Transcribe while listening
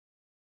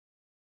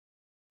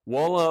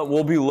Well,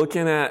 we'll be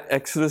looking at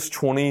Exodus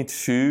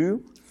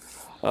 22,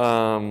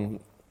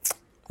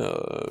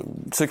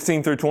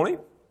 16 through 20.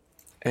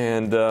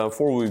 And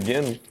before we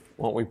begin,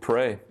 why don't we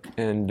pray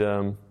and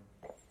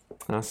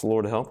ask the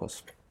Lord to help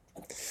us.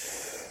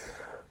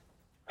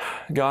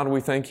 God, we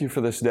thank you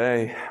for this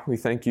day. We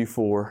thank you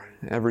for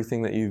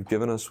everything that you've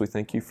given us. We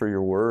thank you for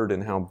your word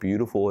and how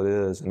beautiful it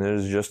is. And it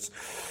is just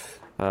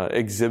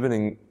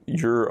exhibiting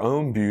your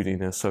own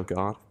beautiness, oh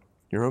God.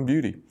 Your own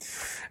beauty.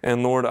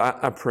 And Lord,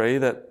 I pray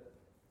that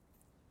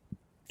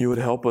you would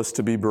help us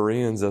to be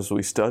Bereans as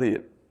we study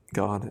it,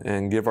 God,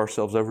 and give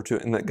ourselves over to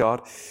it. And that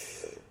God,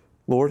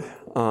 Lord,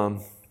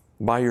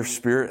 by your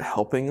Spirit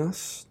helping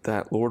us,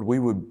 that Lord,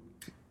 we'd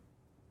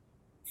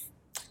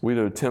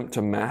attempt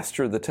to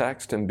master the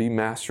text and be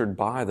mastered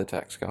by the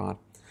text, God.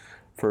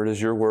 For it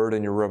is your word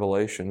and your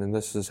revelation, and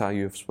this is how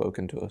you have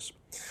spoken to us.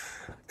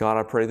 God,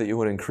 I pray that you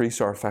would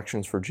increase our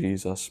affections for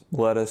Jesus.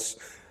 Let us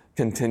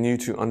continue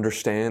to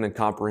understand and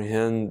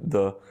comprehend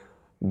the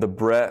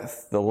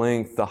breadth, the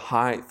length, the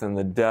height, and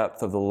the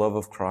depth of the love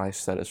of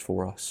Christ that is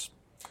for us.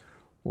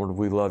 Lord,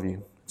 we love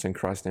you. It's in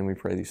Christ's name we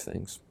pray these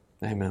things.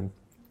 Amen.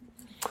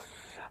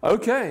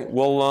 Okay,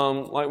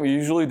 well, like we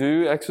usually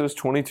do, Exodus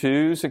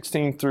 22,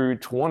 16 through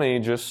 20,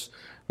 just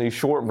these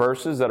short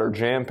verses that are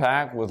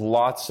jam-packed with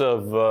lots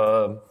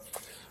of,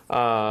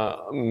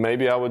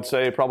 maybe I would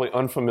say probably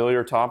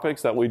unfamiliar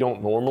topics that we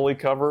don't normally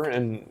cover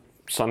in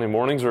Sunday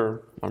mornings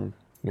or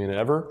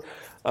ever.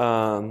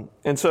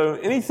 And so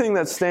anything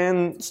that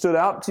stood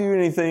out to you,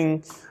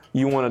 anything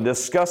you want to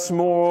discuss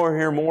more,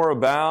 hear more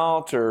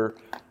about, or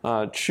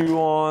chew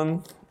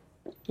on,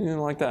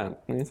 like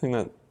that. Anything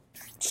that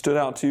stood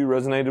out to you,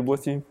 resonated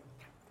with you?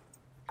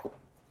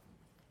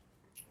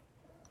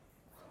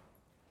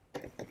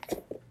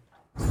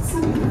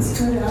 Something that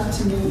stood out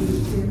to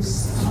me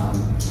is,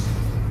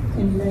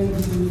 and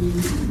maybe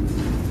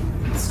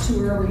it's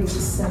too early to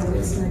say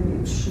this, maybe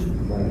it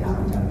should wait, I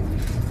don't know,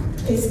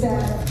 is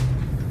that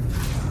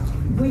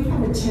we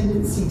have a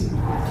tendency to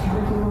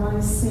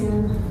categorize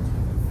sin,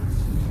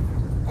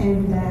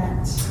 and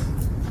that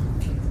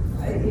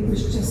it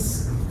was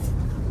just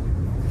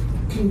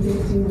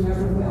convicting and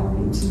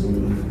overwhelming to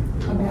me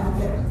about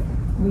that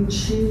we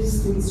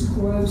choose these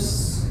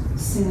gross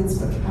sins,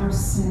 but our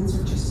sins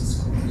are just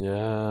as gross.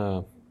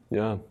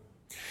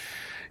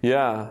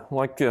 Yeah,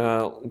 like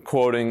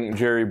quoting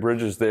Jerry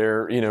Bridges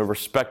there,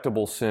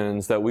 respectable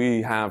sins that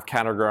we have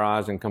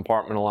categorized and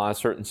compartmentalized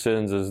certain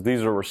sins as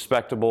these are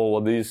respectable,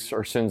 well, these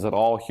are sins that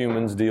all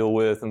humans deal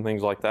with and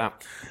things like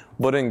that.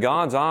 But in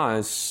God's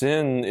eyes,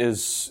 sin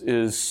is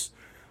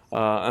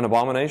an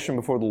abomination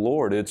before the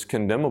Lord. It's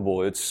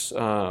condemnable. It's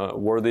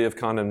worthy of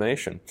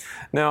condemnation.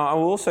 Now, I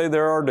will say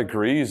there are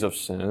degrees of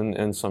sin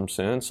in some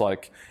sense.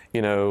 Like,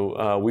 we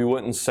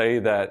wouldn't say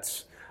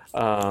that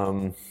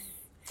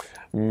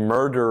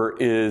murder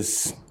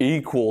is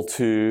equal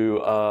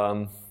to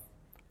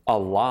a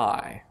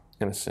lie,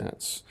 in a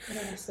sense. On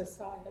a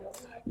societal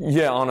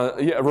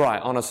level.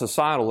 On a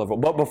societal level.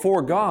 But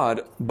before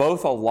God,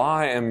 both a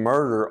lie and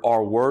murder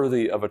are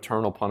worthy of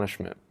eternal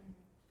punishment.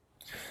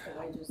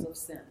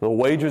 The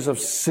wages of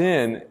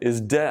sin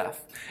is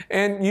death.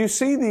 And you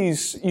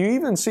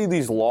even see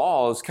these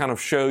laws kind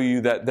of show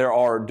you that there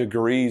are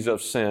degrees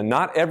of sin.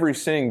 Not every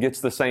sin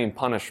gets the same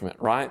punishment,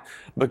 right?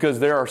 Because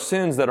there are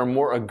sins that are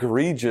more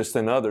egregious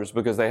than others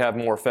because they have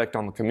more effect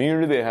on the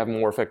community, they have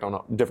more effect on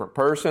a different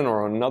person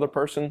or on another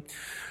person.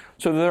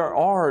 So there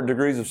are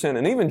degrees of sin.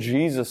 And even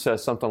Jesus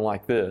says something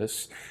like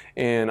this.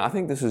 And I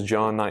think this is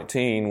John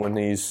 19 when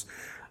he's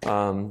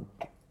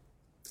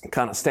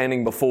kind of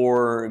standing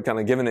before, kind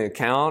of giving an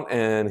account,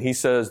 and he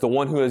says, the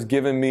one who has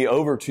given me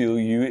over to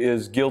you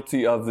is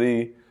guilty of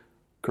the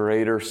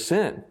greater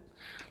sin.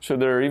 So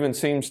there even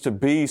seems to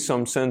be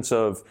some sense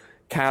of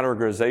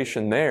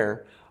categorization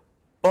there.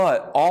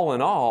 But all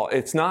in all,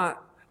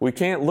 we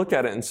can't look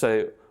at it and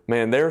say,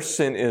 man, their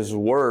sin is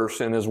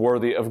worse and is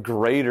worthy of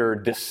greater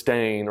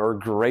disdain or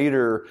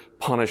greater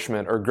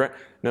punishment.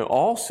 No,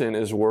 all sin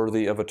is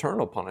worthy of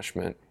eternal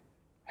punishment,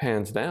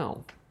 hands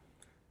down.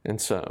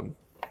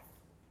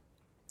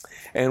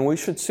 And we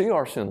should see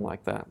our sin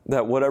like that.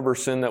 That whatever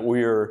sin that we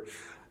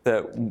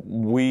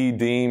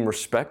deem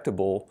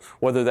respectable,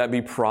 whether that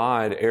be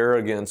pride,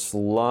 arrogance,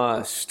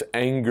 lust,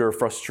 anger,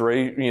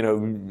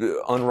 frustration,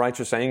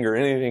 unrighteous anger,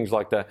 anything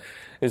like that,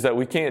 is that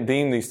we can't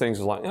deem these things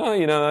as like,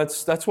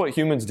 that's what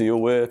humans deal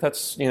with.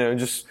 That's,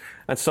 that's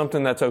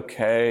something that's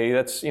okay.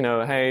 That's,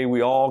 hey, we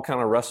all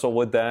kind of wrestle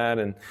with that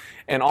and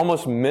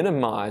almost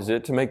minimize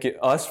it to make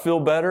us feel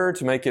better,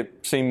 to make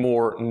it seem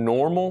more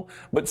normal.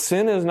 But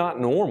sin is not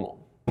normal.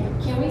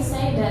 Can we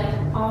say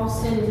that all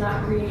sin is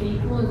not created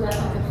equal? Is that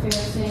like a fair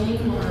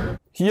saying? Or?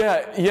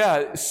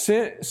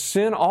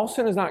 Sin, all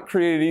sin is not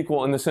created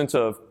equal in the sense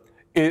of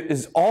it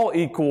is all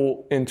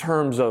equal in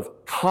terms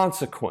of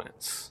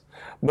consequence,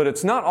 but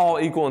it's not all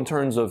equal in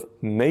terms of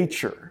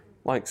nature.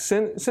 Like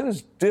sin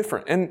is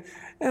different.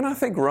 And I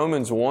think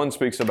Romans 1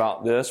 speaks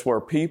about this,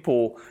 where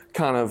people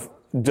kind of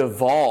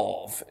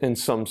devolve in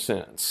some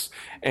sense,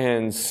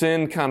 and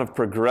sin kind of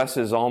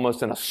progresses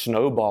almost in a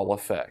snowball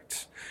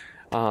effect.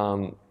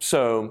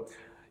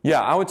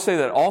 Yeah, I would say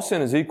that all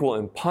sin is equal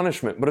in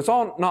punishment, but it's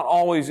not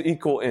always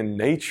equal in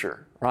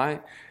nature,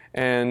 right?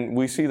 And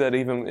we see that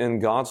even in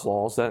God's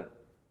laws, that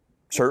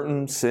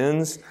certain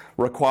sins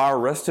require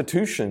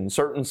restitution.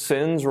 Certain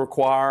sins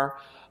require,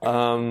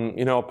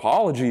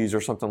 apologies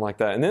or something like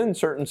that. And then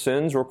certain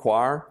sins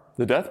require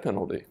the death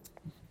penalty.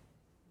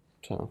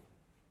 So.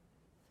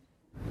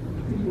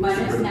 But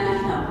it's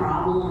not a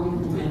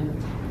problem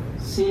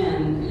with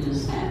sin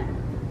is that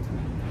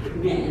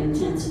the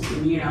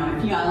intensity,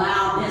 if you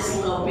allow this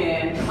little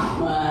bit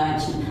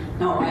much,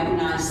 don't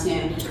recognize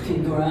sin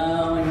can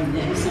grow and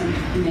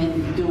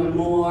then doing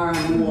more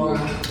and more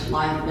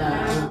like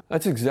the...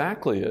 That's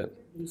exactly it.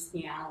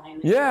 bestiality.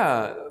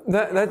 Yeah,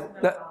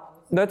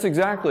 that's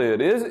exactly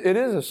it. It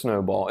is a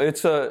snowball.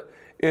 It's a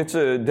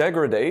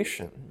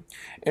degradation.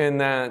 And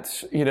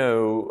that,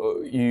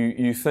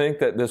 you think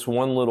that this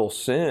one little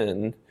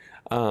sin,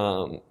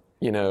 can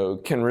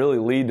really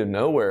lead to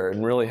nowhere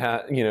and really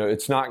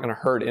it's not going to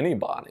hurt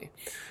anybody.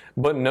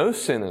 But no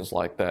sin is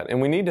like that.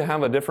 And we need to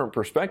have a different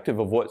perspective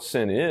of what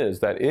sin is,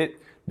 that it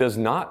does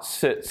not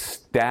sit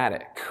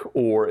static,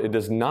 or it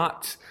is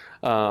not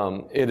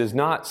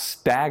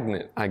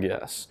stagnant, I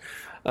guess.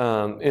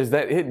 Is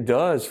that it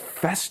does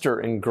fester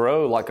and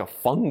grow like a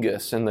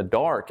fungus in the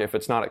dark if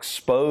it's not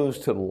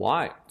exposed to the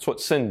light. That's what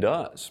sin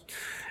does.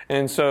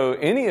 And so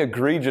any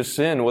egregious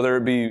sin, whether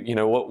it be,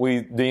 what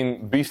we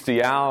deem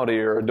bestiality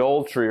or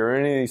adultery or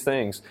any of these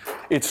things,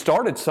 it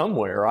started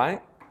somewhere,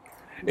 right?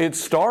 It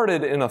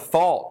started in a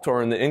thought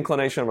or in the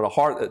inclination of a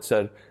heart that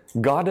said,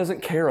 God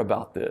doesn't care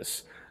about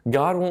this.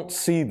 God won't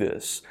see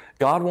this.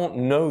 God won't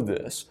know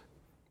this.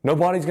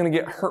 Nobody's going to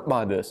get hurt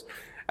by this.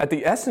 At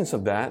the essence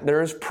of that,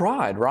 there is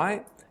pride,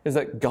 right? Is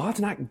that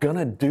God's not going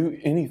to do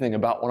anything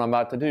about what I'm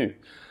about to do.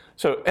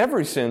 So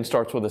every sin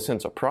starts with a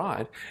sense of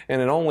pride,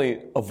 and it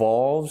only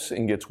evolves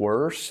and gets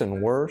worse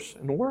and worse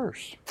and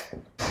worse.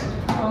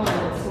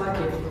 Oh, it's like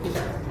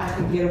if I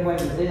can get away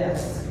with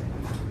this.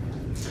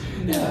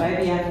 Maybe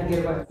I can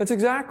get away. That's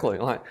exactly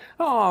like,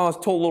 I was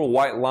told a little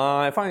white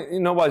lie.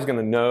 Nobody's going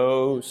to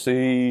know,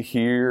 see,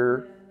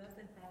 hear. Yeah,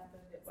 nothing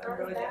happened. It wasn't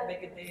really that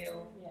big a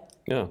deal.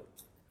 Yeah.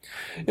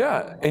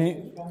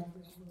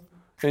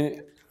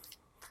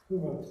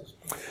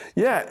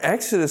 Yeah,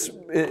 Exodus.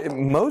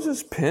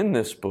 Moses penned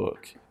this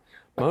book.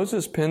 And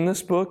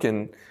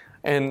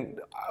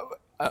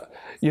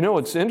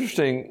it's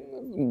interesting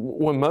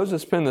when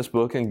Moses penned this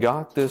book and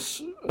got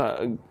this,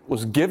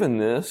 was given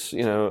this,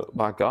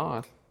 by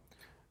God,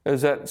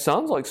 is that it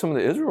sounds like some of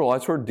the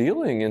Israelites were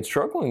dealing and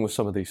struggling with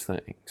some of these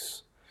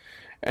things.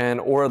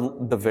 Or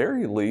at the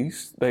very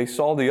least, they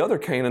saw the other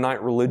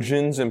Canaanite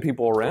religions and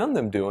people around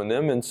them doing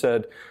them and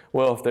said,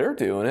 well, if they're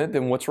doing it,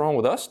 then what's wrong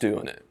with us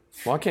doing it?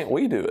 Why can't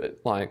we do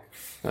it? Like,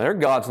 their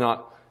God's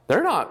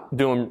they're not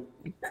doing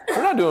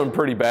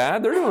pretty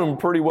bad. They're doing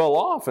pretty well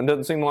off, and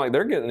doesn't seem like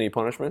they're getting any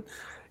punishment.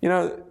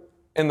 And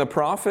the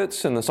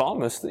prophets and the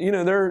psalmists,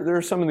 there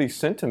are some of these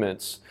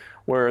sentiments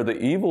where the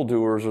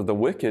evildoers or the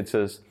wicked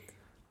says,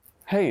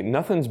 hey,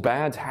 nothing's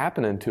bad's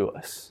happening to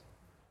us.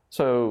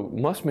 So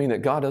must mean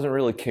that God doesn't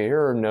really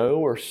care or know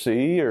or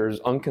see or is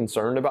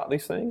unconcerned about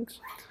these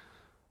things.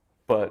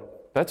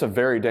 But that's a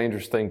very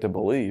dangerous thing to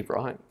believe,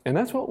 right? And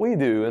that's what we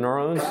do in our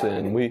own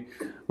sin. We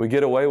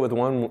get away with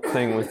one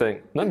thing, we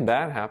think, nothing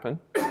bad happened,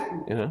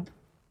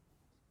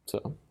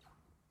 So,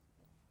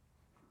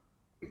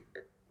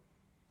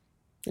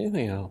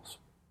 anything else?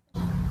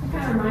 It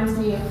kind of reminds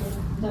me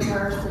of the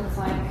verse that's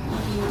like,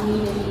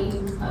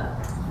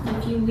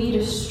 if you lead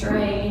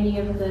astray any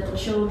of the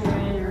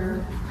children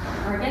or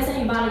I guess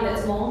anybody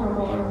that's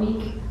vulnerable or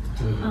weak,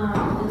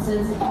 it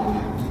says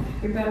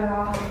you're better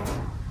off.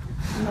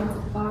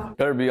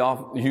 Better be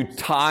off you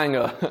tying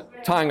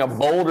a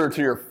boulder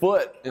to your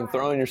foot and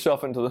throwing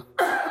yourself into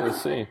the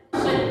sea.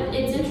 But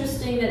it's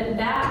interesting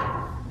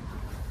that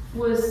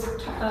was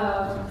kind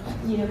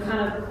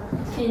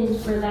of pinned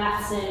for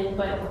that sin,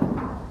 but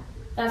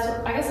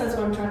I guess that's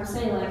what I'm trying to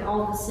say. Like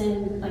all the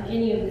sin, like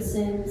any of the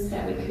sins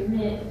that we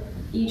commit,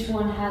 each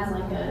one has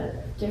like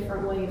a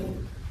different way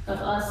of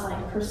us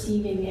like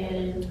perceiving it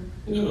and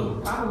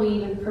probably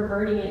even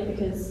perverting it,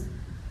 because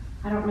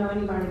I don't know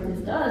anybody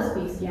that does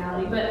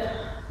bestiality, but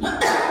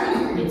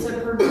it's a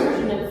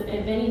perversion of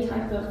any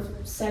type of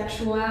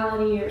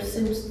sexuality or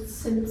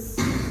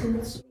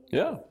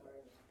Yeah,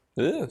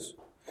 it is.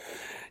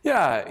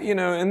 Yeah,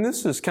 and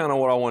this is kind of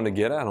what I wanted to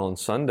get at on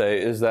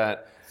Sunday, is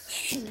that,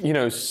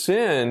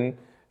 sin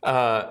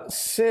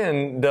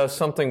does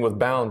something with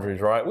boundaries,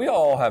 right? We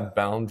all have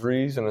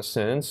boundaries in a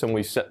sense, and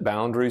we set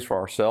boundaries for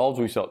ourselves.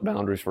 We set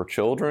boundaries for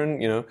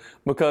children,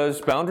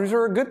 because boundaries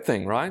are a good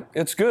thing, right?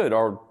 It's good.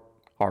 Our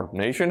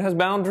nation has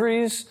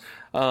boundaries,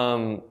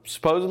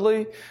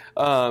 supposedly.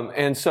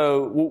 And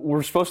so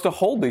we're supposed to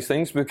hold these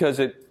things because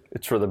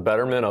it's for the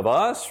betterment of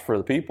us, for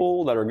the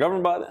people that are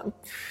governed by them.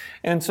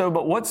 And so,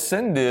 but what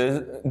sin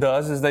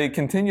does is they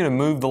continue to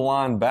move the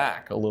line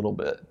back a little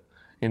bit.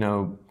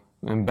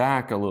 and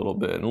back a little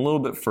bit, and a little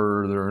bit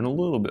further, and a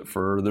little bit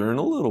further, and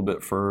a little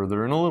bit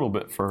further, and a little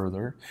bit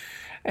further.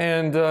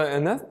 And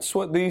that's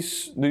what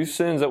these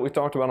sins that we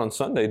talked about on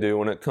Sunday do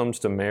when it comes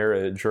to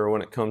marriage, or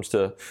when it comes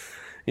to,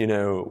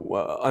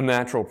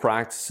 unnatural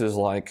practices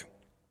like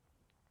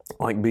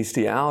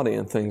bestiality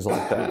and things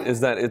like that, is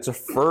that it's a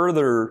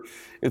further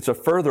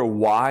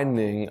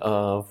widening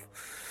of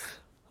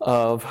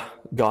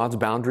God's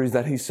boundaries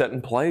that He's set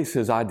in place,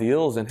 His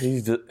ideals and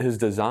His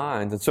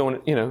designs. And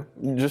so,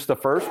 just the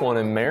first one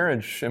in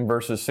marriage in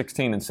verses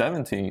 16 and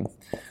 17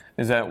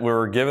 is that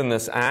we're given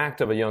this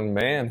act of a young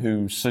man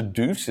who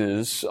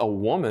seduces a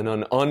woman,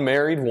 an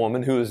unmarried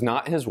woman who is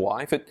not his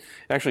wife. It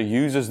actually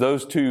uses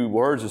those two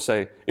words to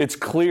say it's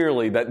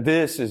clearly that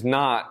this is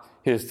not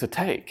his to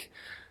take.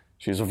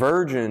 She's a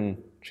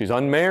virgin, she's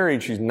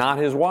unmarried, she's not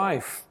his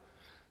wife.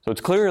 So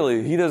it's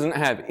clearly he doesn't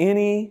have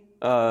any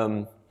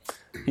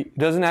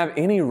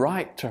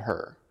right to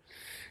her.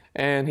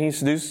 And he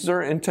seduces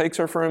her and takes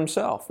her for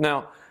himself.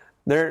 Now,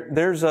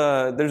 there's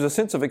a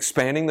sense of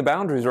expanding the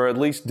boundaries, or at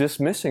least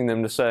dismissing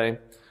them, to say,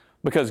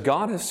 because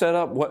God has set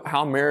up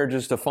how marriage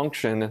is to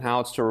function and how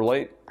it's to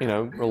relate in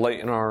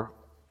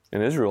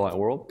Israelite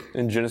world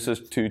in Genesis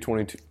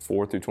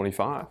 2:24 through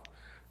 25.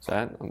 Is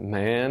that a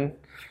man,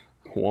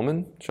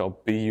 woman shall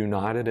be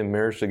united in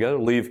marriage together,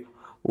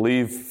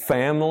 leave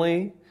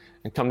family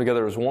and come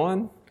together as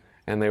one,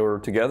 and they were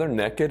together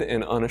naked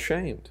and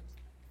unashamed.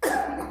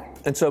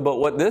 And so, but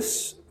what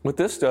this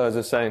does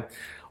is saying,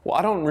 well,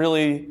 it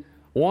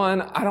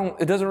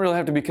doesn't really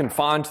have to be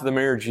confined to the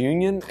marriage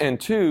union, and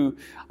two,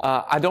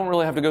 I don't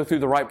really have to go through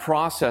the right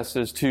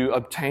processes to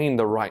obtain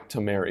the right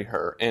to marry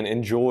her and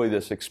enjoy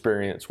this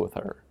experience with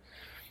her.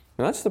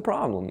 And that's the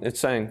problem. It's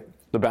saying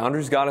the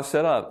boundaries God has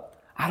set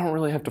up, I don't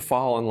really have to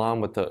fall in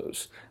line with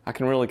those. I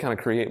can really kind of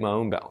create my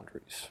own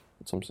boundaries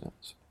in some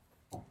sense.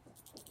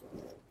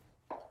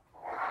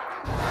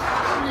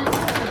 And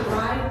it's the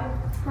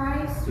bride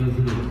price?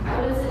 Mm-hmm.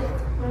 What is it?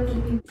 What does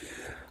it mean?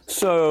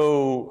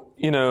 So,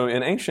 in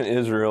ancient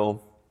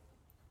Israel,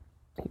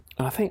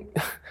 I think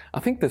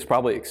this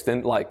probably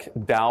extended, like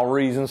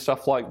dowries and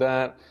stuff like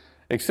that,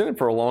 extended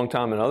for a long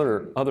time in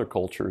other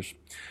cultures.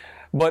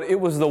 But it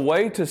was the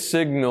way to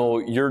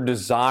signal your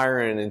desire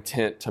and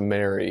intent to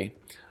marry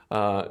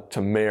a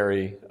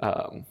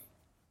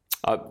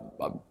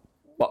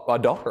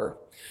daughter.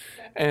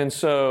 And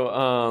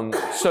so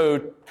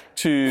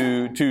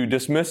to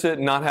dismiss it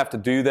and not have to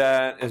do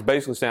that is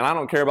basically saying, I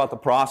don't care about the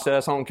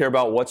process, I don't care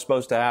about what's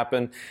supposed to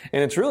happen.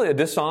 And it's really a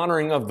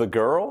dishonoring of the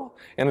girl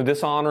and a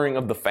dishonoring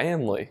of the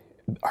family,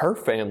 her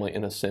family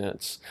in a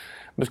sense.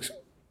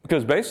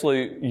 Because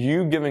basically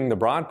you giving the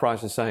bride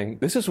price is saying,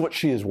 this is what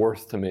she is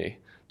worth to me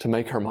to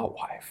make her my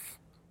wife.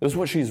 This is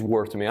what she's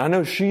worth to me. I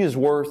know she is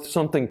worth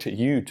something to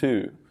you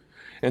too.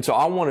 And so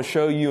I want to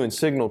show you and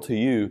signal to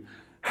you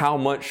how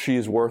much she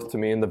is worth to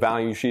me and the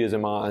value she is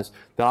in my eyes,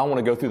 that I want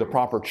to go through the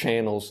proper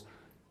channels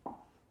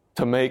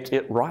to make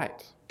it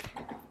right.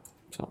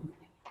 So,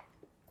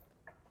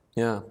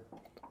 yeah.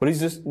 But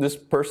this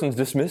person's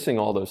dismissing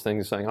all those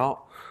things, saying,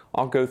 I'll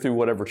go through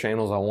whatever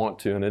channels I want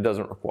to, and it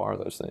doesn't require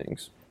those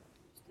things.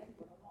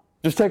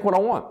 Just take what I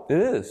want. It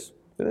is.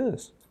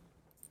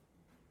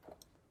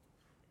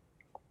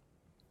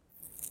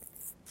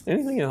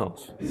 Anything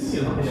else?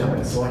 Yeah,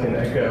 it's like an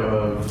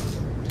echo of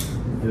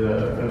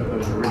the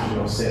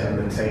original sin,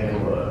 the take a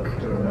look,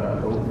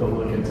 or the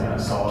look and I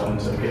saw it and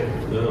took it.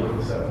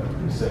 So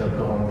instead of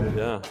going to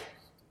Yeah.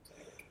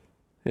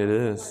 It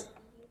is.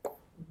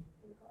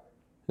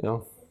 Yeah.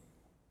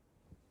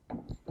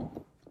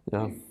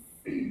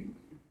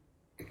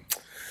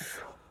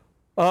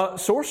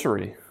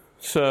 Sorcery.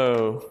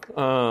 So,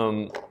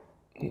 I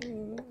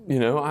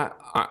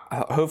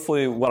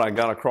hopefully what I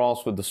got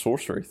across with the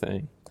sorcery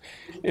thing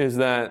is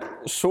that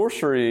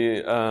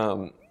sorcery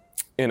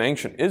in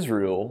ancient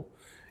Israel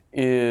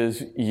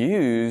is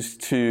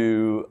used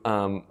to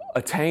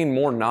attain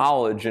more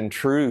knowledge and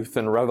truth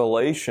and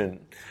revelation,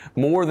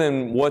 more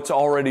than what's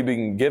already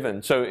been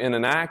given. So in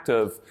an act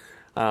of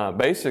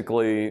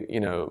basically,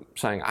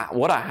 saying,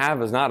 what I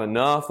have is not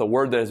enough, the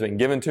word that has been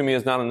given to me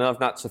is not enough,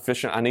 not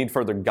sufficient, I need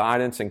further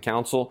guidance and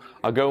counsel,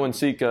 I'll go and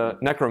seek a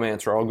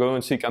necromancer, I'll go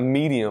and seek a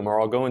medium, or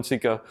I'll go and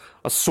seek a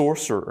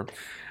sorcerer.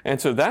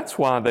 And so that's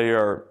why they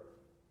are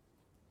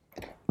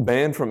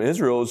banned from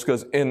Israel, is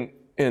because in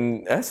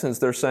essence,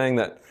 they're saying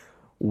that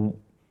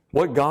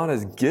what God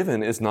has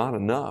given is not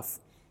enough.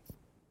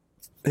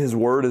 His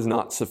word is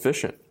not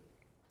sufficient.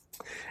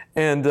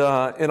 And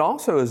it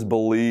also is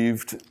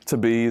believed to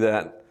be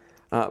that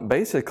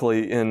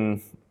basically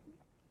in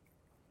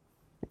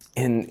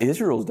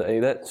Israel's day,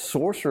 that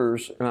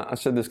sorcerers, and I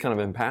said this kind of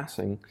in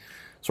passing,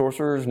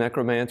 sorcerers,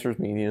 necromancers,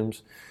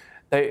 mediums,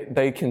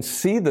 they can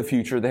see the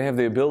future, they have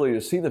the ability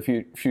to see the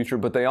future,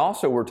 but they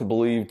also were to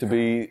believe to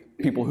be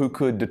people who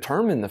could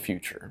determine the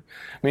future.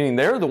 Meaning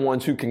they're the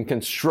ones who can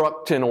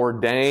construct and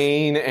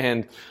ordain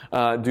and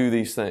do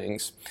these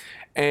things.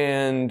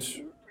 And,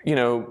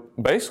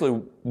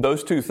 basically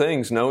those two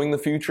things, knowing the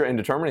future and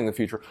determining the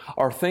future,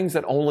 are things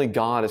that only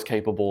God is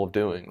capable of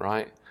doing,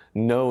 right?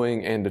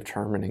 knowing and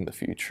determining the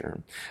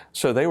future.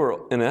 So they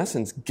were, in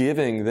essence,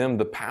 giving them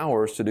the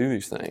powers to do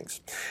these things.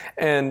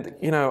 And,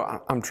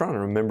 I'm trying to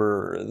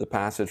remember the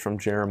passage from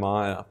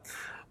Jeremiah,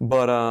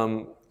 but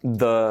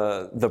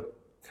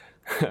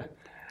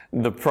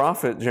the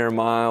prophet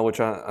Jeremiah, which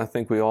I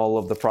think we all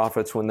love the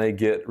prophets when they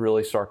get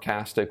really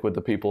sarcastic with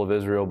the people of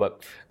Israel,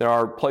 but there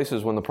are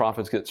places when the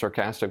prophets get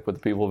sarcastic with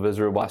the people of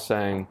Israel by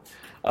saying,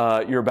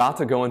 you're about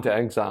to go into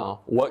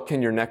exile. What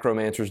can your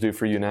necromancers do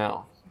for you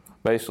now?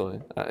 Basically,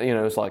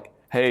 it's like,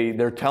 hey,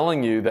 they're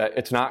telling you that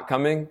it's not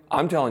coming.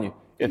 I'm telling you,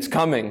 it's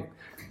coming.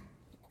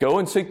 Go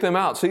and seek them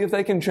out. See if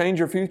they can change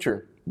your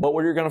future. But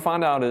what you're going to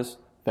find out is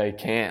they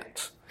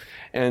can't.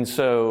 And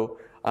so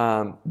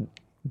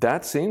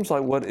that seems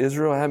like what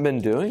Israel had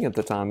been doing at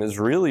the time, is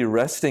really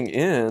resting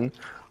in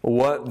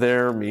what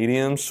their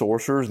mediums,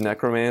 sorcerers,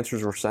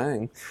 necromancers were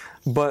saying.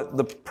 But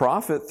the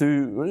prophet,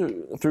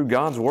 through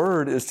God's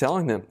word, is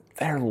telling them,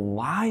 they're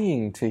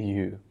lying to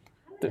you.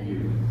 How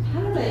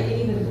do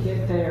they even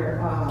get their,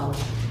 how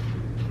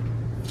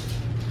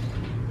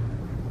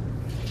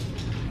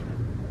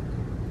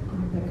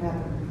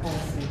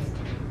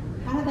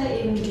do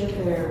they even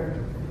get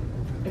their,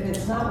 and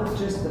it's not with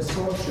just the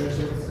sorcerers,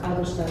 it's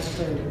other stuff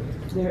too,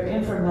 their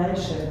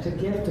information to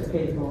give to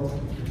people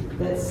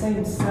that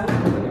seems so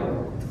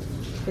real?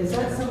 Is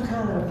that some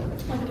kind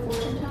of... Like a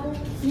fortune teller?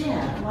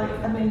 Yeah,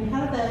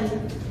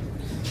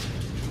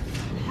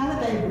 how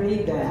do they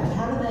read that?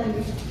 How do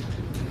they,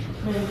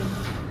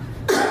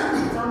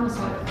 it's almost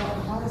like,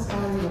 why does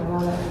God even allow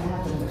that to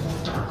happen? Because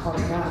that's not part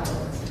of God,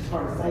 that's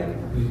part of Satan.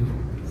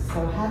 So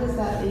how does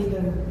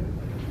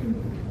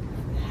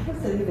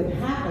it even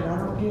happen? I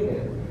don't get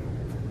it.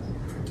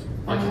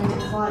 I mean,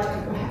 it's like,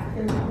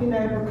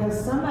 because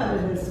some of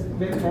it has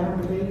been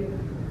found to be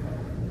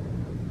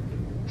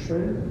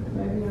true,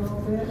 maybe a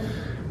little bit.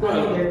 I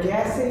mean, they're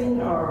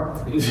guessing, or...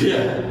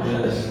 Yeah.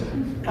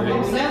 I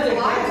mean, we know they're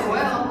guessing.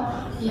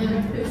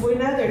 Yeah. We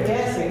know they're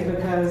guessing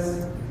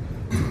because,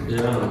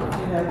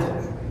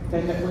 Yeah. we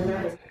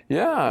know.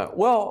 Yeah,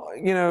 well,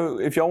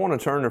 if y'all want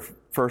to turn to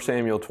 1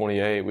 Samuel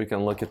 28, we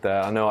can look at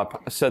that. I know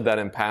I said that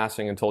in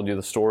passing and told you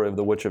the story of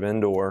the witch of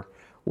Endor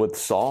with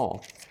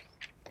Saul.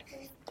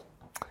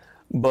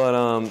 But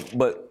up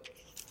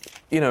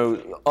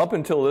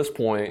until this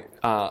point,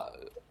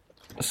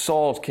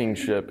 Saul's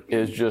kingship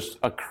is just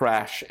a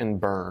crash and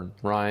burn,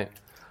 right?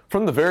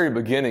 From the very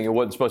beginning, it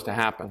wasn't supposed to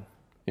happen,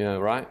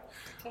 right?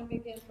 Tell me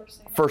again,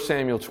 1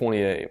 Samuel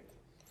 28.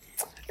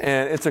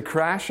 And it's a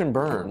crash and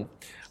burn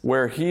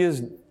where he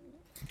has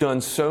done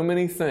so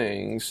many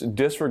things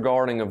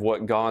disregarding of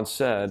what God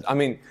said. I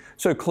mean,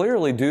 so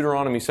clearly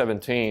Deuteronomy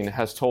 17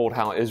 has told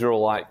how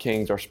Israelite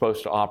kings are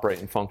supposed to operate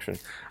and function.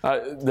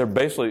 They're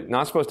basically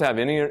not supposed to have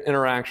any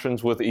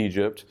interactions with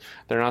Egypt.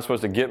 They're not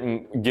supposed to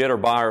get or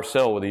buy or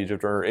sell with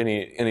Egypt or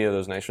any of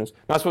those nations.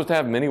 Not supposed to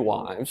have many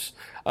wives.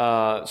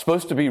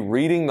 Supposed to be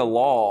reading the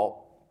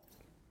law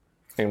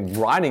and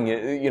writing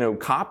it,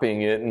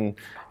 copying it in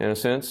a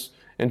sense,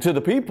 and to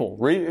the people,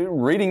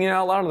 reading it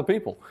out loud to the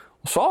people.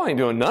 Saul ain't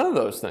doing none of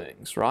those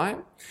things, right?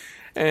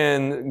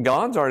 And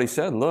God's already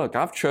said, look,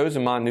 I've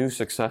chosen my new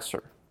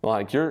successor.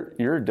 Like,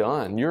 you're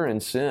done. You're in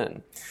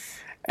sin.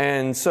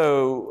 And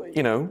so,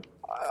 in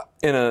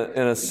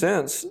a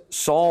sense,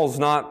 Saul's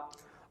not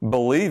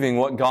believing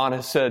what God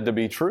has said to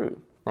be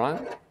true,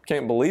 right?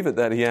 Can't believe it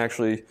that he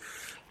actually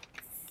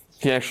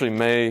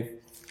may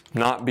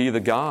not be the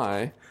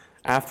guy,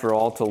 after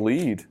all, to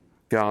lead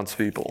God's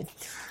people.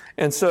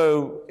 And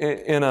so,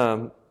 in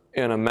a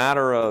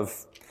matter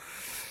of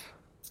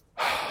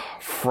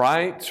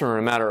fright or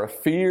a matter of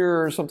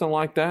fear or something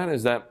like that,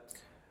 is that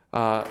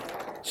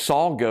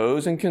Saul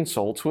goes and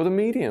consults with a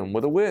medium,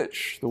 with a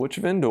witch, the witch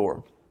of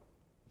Endor,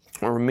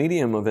 or a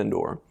medium of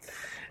Endor.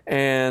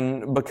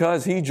 And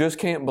because he just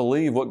can't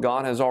believe what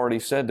God has already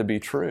said to be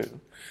true.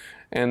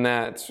 And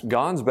that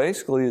God's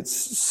basically, it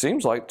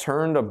seems like,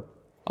 turned a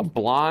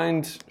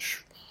blind,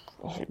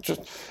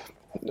 just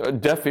a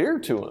deaf ear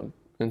to him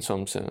in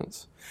some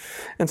sense.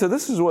 And so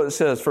this is what it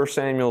says, 1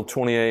 Samuel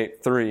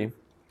 28:3.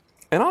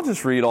 And I'll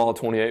just read all of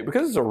 28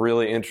 because it's a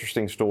really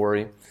interesting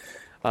story,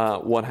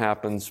 what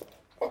happens.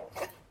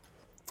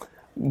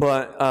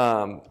 But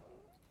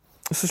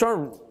so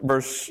start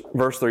verse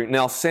 3.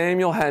 Now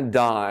Samuel had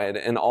died,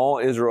 and all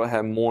Israel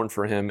had mourned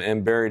for him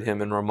and buried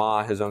him in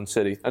Ramah, his own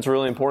city. That's a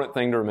really important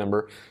thing to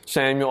remember.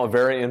 Samuel, a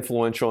very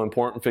influential,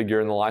 important figure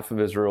in the life of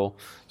Israel.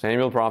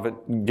 Samuel the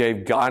prophet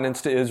gave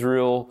guidance to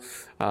Israel,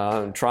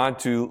 tried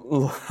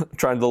to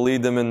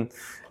lead them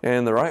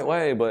in the right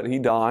way, but he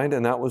died,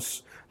 and that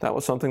was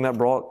something that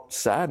brought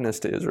sadness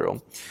to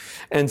Israel.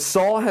 And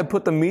Saul had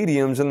put the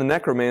mediums and the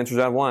necromancers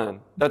out of line.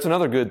 That's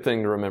another good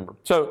thing to remember.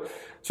 So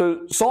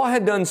Saul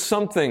had done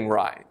something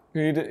right.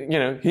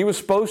 He was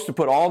supposed to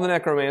put all the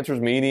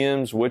necromancers,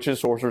 mediums, witches,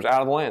 sorcerers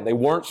out of the land. They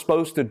weren't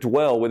supposed to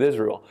dwell with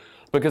Israel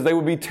because they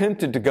would be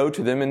tempted to go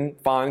to them and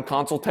find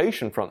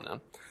consultation from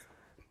them.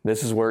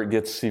 This is where it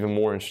gets even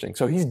more interesting.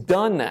 So he's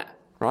done that,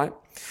 right?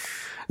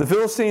 The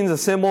Philistines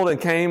assembled and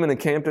came and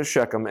encamped at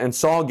Shechem, and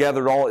Saul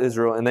gathered all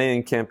Israel, and they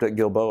encamped at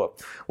Gilboa.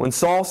 When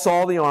Saul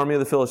saw the army of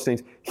the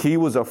Philistines, he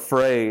was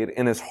afraid,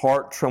 and his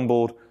heart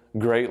trembled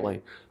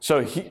greatly.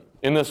 So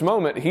in this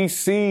moment, he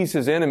sees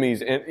his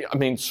enemies,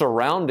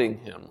 surrounding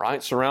him,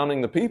 right?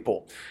 Surrounding the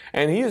people.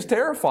 And he is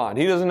terrified.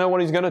 He doesn't know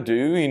what he's going to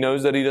do. He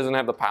knows that he doesn't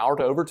have the power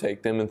to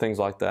overtake them and things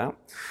like that.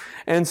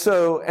 And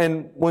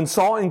when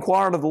Saul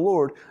inquired of the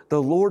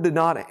Lord did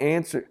not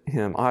answer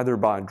him either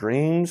by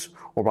dreams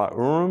or by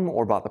Urim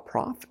or by the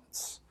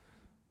prophets.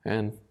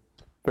 And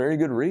very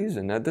good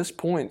reason. At this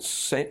point,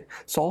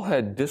 Saul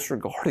had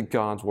disregarded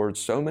God's word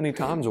so many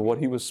times of what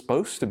he was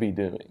supposed to be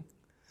doing.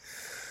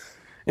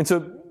 And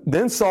so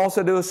then Saul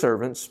said to his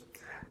servants,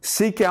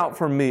 "Seek out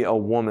for me a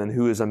woman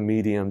who is a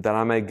medium, that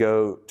I may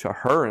go to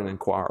her and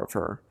inquire of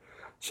her."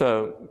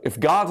 So if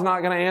God's not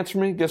going to answer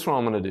me, guess what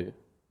I'm going to do?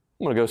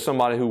 I'm going to go to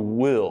somebody who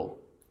will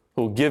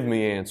give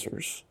me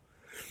answers.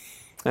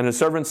 And his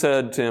servant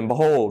said to him,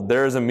 "Behold,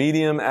 there is a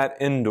medium at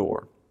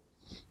Endor."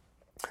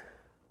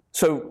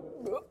 So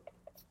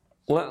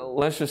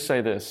let's just say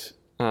this.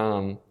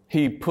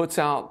 He puts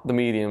out the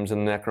mediums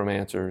and the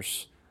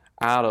necromancers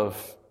out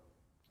of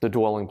the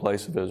dwelling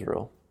place of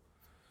Israel.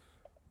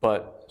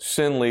 But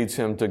sin leads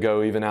him to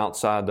go even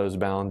outside those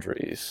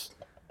boundaries.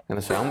 And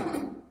to say,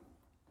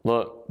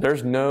 look,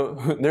 there's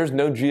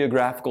no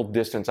geographical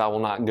distance I will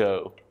not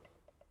go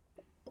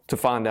to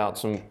find out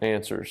some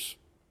answers,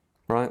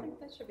 right? I think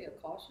that should be a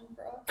caution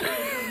for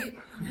us.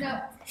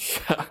 No.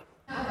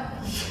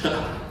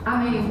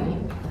 I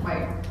mean,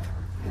 wait.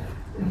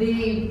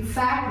 The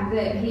fact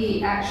that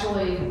he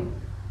actually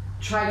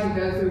tried to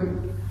go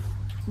through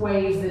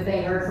ways that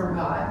they heard from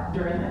God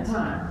during that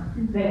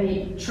time, that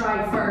he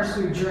tried first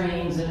through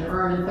dreams and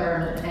Urim and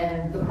Thummim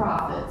and the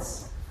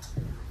prophets,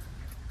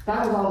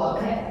 that was all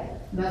okay.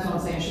 That's what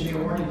I'm saying, should be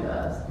a warning to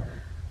us.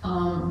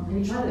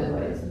 And he tried those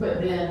ways,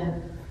 but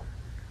then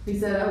he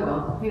said, "Oh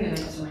well, he didn't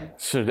answer me."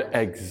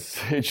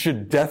 It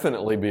should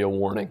definitely be a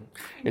warning.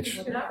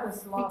 That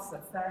was loss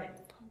of faith.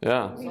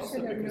 Yeah.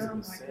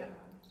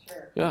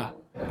 Sure. Yeah.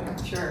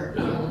 Sure.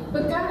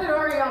 But God had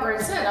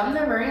already said, "I'm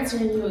never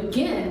answering you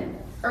again."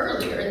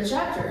 Earlier in the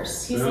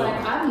chapters, he's like,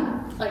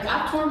 I'm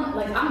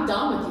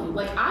done with you.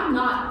 Like, I'm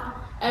not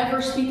ever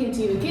speaking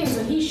to you again.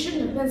 So he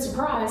shouldn't have been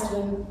surprised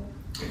when.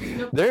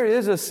 There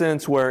is a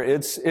sense where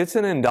it's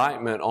an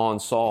indictment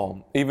on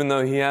Saul, even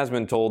though he has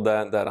been told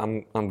that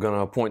I'm going to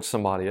appoint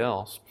somebody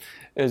else.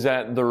 Is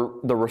that the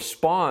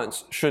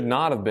response should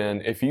not have been,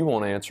 "If you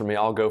won't answer me,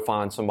 I'll go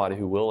find somebody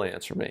who will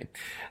answer me."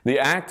 The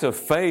act of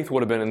faith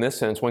would have been, in this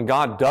sense, when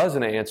God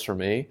doesn't answer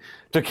me,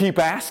 to keep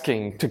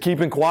asking, to keep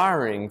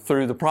inquiring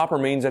through the proper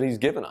means that He's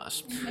given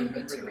us.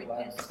 Maybe to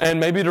repent. And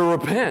maybe to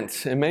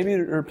repent.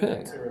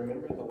 To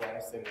remember the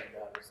last thing that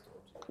God has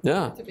told you.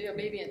 Yeah. To be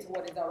obedient to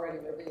what is already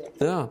revealed.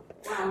 Yeah.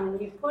 Well,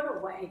 he put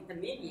away the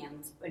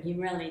mediums, but he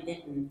really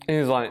didn't. And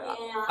he's like,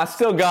 Yeah.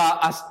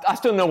 I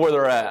still know where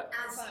they're at.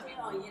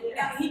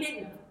 He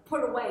didn't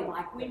put away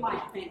like we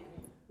might think.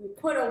 We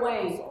put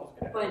away,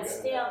 but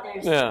still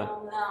there's Yeah.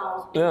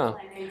 no Yeah.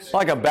 inclination.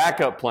 Like a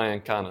backup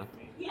plan, kind of.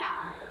 Yeah.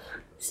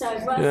 So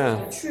it wasn't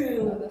Yeah. a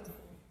true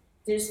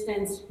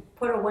distance,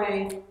 put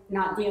away,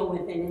 not deal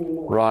with it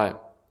anymore.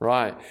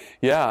 Right.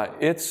 Yeah,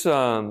 it's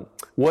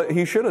what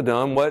he should have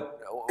done,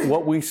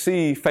 what we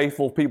see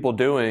faithful people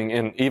doing,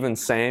 and even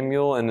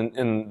Samuel and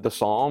in the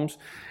Psalms,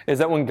 is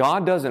that when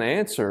God doesn't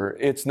answer,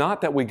 it's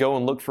not that we go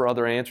and look for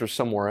other answers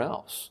somewhere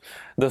else.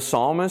 The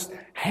psalmist,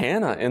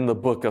 Hannah, in the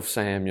book of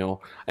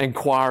Samuel,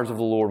 inquires of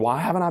the Lord, "Why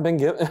haven't I been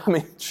given,"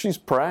 she's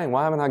praying,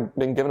 "Why haven't I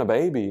been given a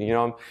baby?"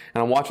 And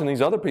I'm watching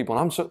these other people,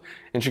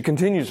 and she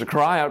continues to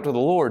cry out to the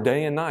Lord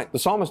day and night. The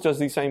psalmist does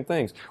these same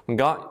things. When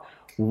God,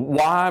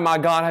 "Why, my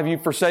God, have you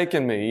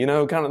forsaken me?"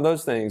 Kind of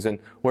those things. And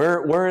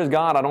where is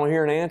God? I don't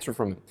hear an answer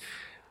from Him.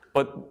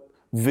 But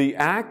the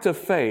act of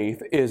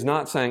faith is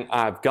not saying,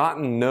 "I've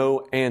gotten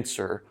no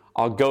answer,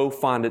 I'll go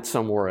find it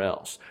somewhere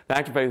else." The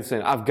act of faith is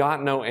saying, "I've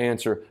got no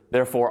answer,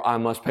 therefore I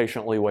must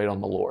patiently wait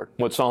on the Lord."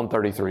 What Psalm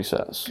 33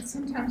 says.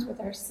 Sometimes with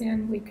our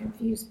sin, we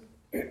confuse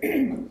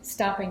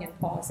stopping and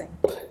pausing,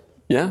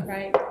 Yeah.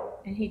 right?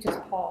 And he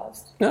just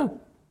paused Yeah.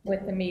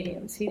 with the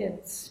mediums. He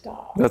didn't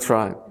stop. That's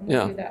right. And we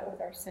Yeah. do that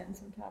with our sin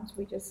sometimes.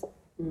 We just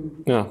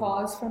Yeah.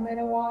 pause from it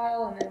a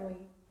while, and then we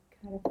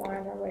kind of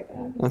find our way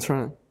back. That's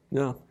right.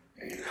 Yeah.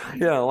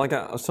 Yeah, like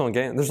I was telling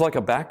Gant, there's like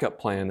a backup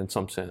plan in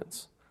some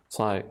sense. It's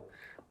like,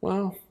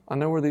 well, I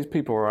know where these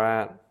people are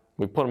at.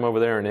 We put them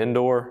over there in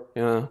Endor,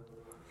 Yeah.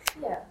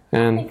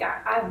 And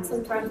I think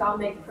sometimes I'll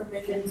make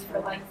provisions for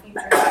like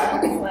future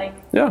things, like,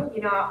 Yeah.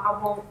 I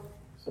won't,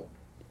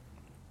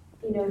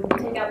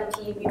 take out the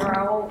TV, or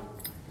I won't,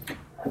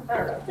 I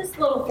don't know, just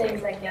little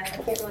things, I guess. I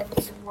can't really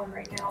think of one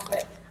right now,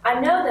 but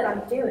I know that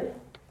I'm doing it.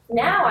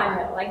 Now I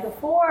know. Like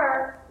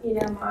before, my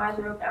eyes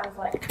were open, I was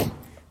like,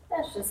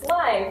 that's just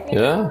life,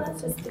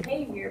 that's just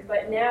behavior.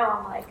 But now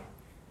I'm like,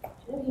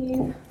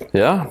 you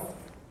Yeah.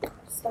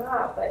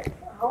 stop. But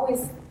I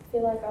always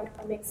feel like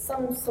I make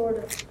some sort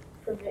of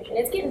provision.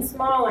 It's getting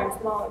smaller and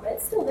smaller, but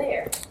it's still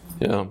there.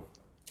 Yeah.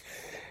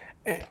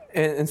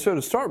 And so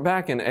to start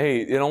back in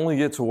 8, it only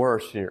gets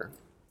worse here.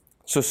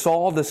 So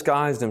Saul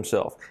disguised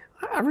himself.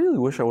 I really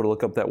wish I would have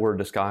looked up that word,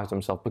 disguised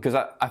himself, because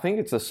I think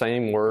it's the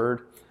same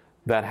word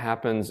that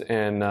happens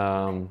in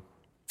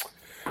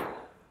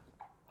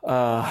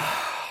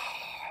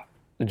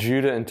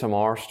Judah and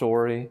Tamar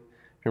story.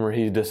 Remember,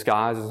 he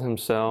disguises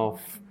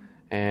himself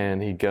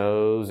and he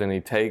goes and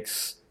he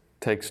takes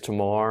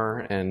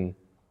Tamar and,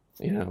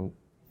 I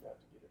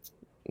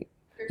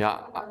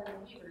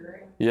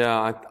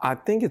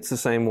think it's the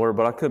same word,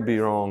 but I could be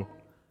wrong.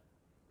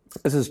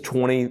 This is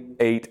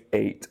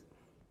 28:8.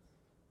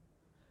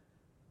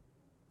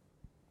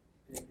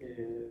 It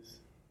is.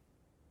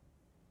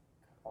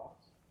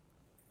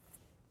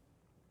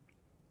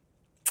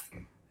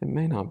 It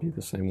may not be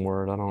the same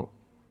word. I don't.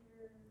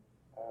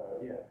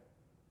 Yeah. Is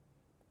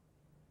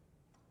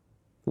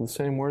it the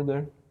same word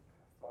there?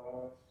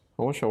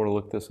 I wish I would have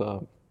looked this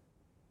up.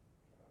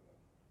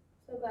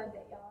 So glad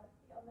that y'all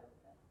know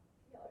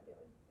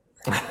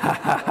what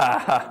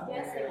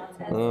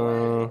y'all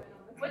are doing.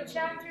 What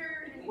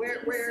chapter?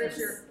 Where is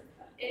your?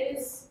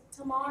 Is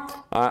Tamar?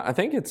 I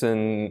think it's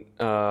in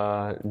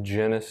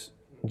Genesis.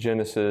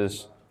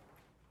 It's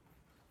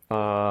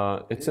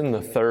in the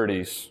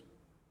 30s.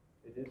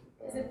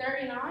 Is it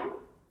 39?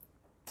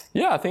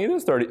 Yeah, I think it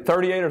is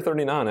 38 or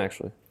 39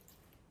 actually.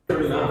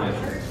 39.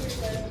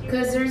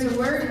 Because there's a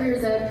word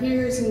here that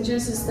appears in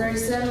Genesis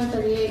 37,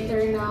 38,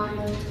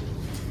 39.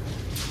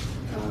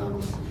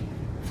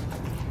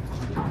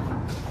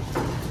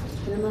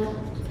 And the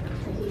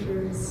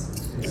Hebrews.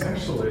 It's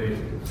actually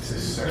to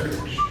search,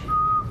 which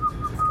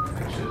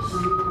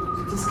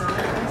is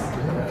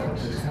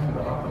kind of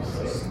the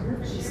opposite.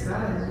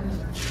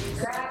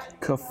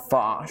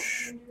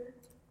 Kafash.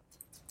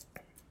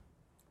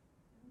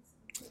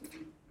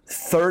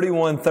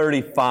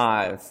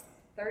 31:35.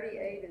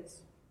 38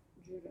 is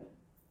Judah.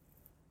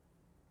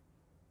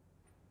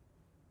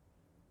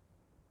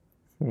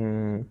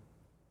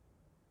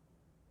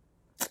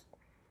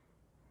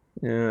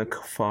 Yeah,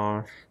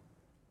 Kafash.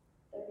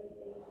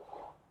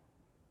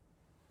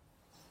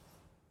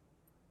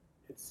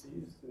 It's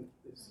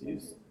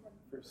used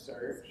for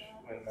search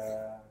when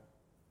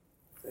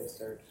they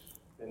search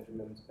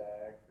Benjamin's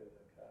bag for the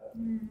cup.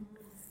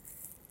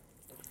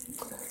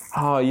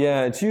 Oh,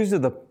 yeah, it's used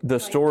in the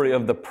story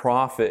of the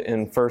prophet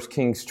in 1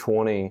 Kings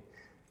 20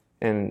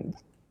 and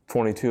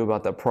 22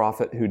 about the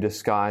prophet who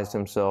disguised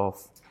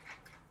himself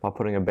by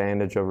putting a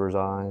bandage over his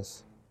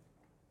eyes.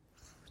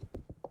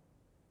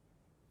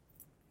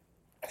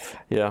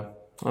 Yeah,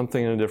 I'm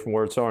thinking a different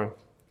word, sorry.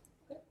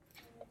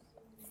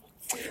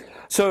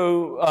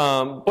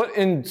 So, but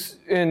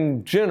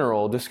in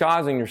general,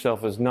 disguising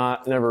yourself is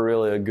never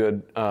really a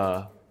good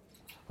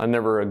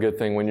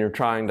thing when you're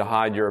trying to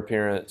hide your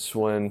appearance.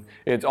 When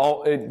it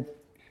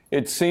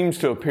seems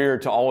to appear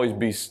to always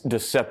be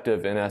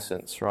deceptive in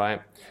essence,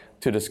 right?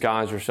 To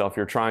disguise yourself,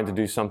 you're trying to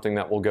do something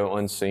that will go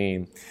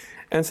unseen,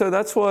 and so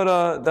that's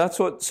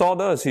what Saul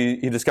does.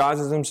 He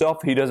disguises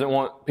himself. He doesn't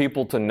want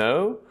people to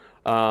know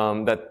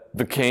that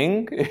the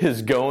king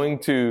is going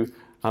to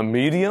a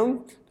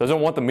medium. Doesn't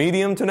want the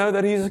medium to know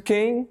that he's a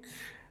king,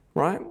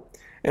 right?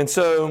 And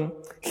so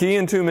he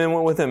and 2 men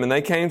went with him, and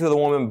they came to the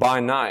woman by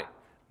night.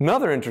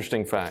 Another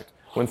interesting fact.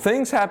 When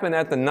things happen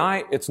at the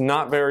night, it's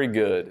not very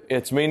good.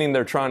 It's meaning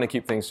they're trying to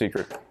keep things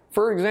secret.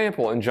 For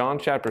example, in John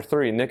chapter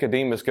 3,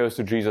 Nicodemus goes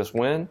to Jesus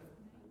when?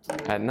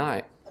 At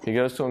night. He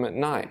goes to him at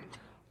night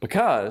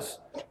because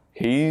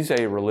he's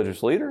a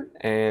religious leader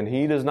and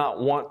he does not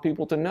want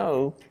people to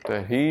know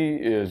that he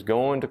is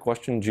going to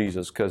question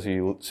Jesus because he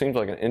seems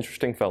like an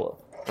interesting fellow.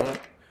 Right?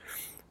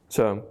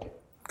 So,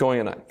 going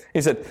at night.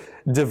 He said,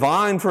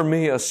 "Divine for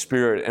me a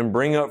spirit and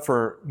bring up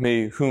for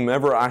me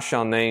whomever I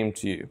shall name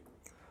to you."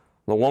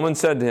 The woman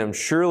said to him,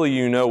 "Surely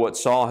you know what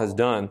Saul has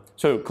done."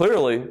 So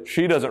clearly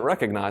she doesn't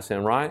recognize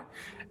him, right?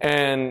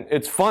 And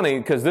it's funny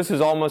because this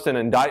is almost an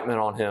indictment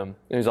on him.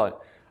 And he's like,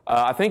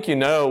 I think you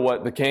know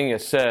what the king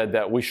has said,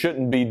 that we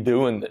shouldn't be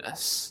doing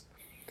this,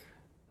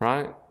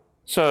 right?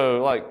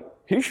 So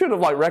he should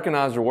have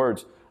recognized her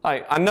words.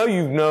 I know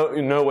you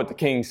know what the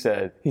king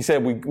said. He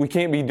said we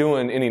can't be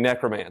doing any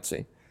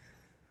necromancy.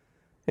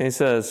 And he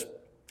says,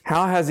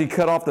 "How has he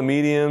cut off the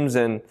mediums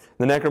and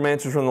the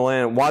necromancers from the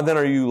land? Why then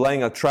are you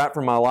laying a trap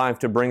for my life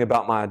to bring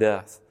about my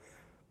death?"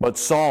 But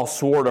Saul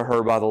swore to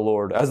her by the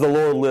Lord, "As the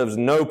Lord lives,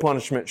 no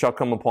punishment shall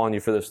come upon you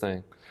for this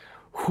thing."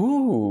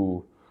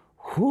 Whoo,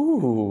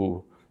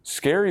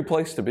 scary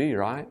place to be,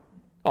 right?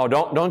 Oh,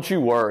 don't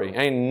you worry.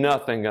 Ain't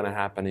nothing going to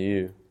happen to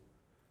you.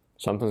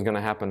 Something's going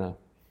to happen to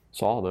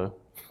Saul, though.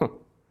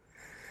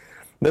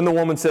 Then the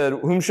woman said,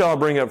 "Whom shall I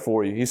bring up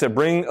for you?" He said,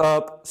 "Bring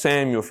up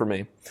Samuel for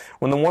me."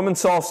 When the woman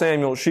saw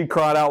Samuel, she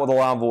cried out with a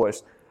loud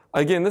voice.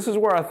 Again, this is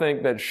where I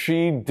think that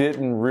she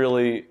didn't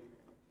really...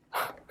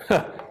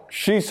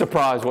 She's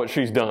surprised what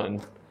she's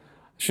done.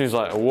 She's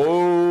like,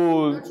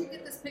 whoa. Don't you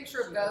get this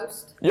picture of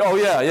Ghost? Oh,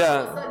 yeah.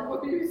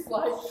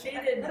 She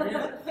didn't do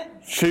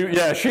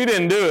it. She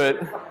didn't do it.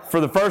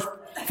 For the first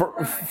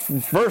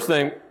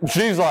thing,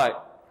 she's like,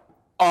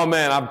 "Oh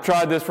man, I've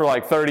tried this for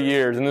 30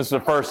 years and this is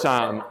the first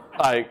time.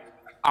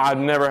 I've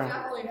never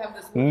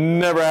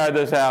had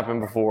this happen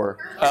before.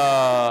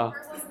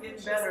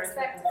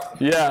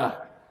 Yeah.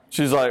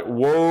 She's like,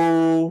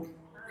 whoa,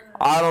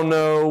 I don't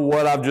know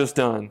what I've just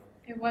done.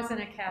 It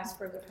wasn't a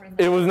Casper the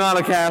Friendly. It was not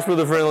a Casper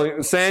the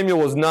Friendly. Samuel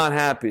was not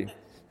happy.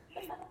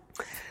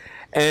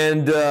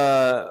 And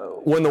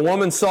when the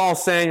woman saw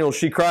Samuel,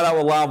 she cried out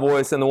with a loud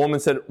voice, and the woman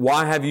said,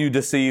 "Why have you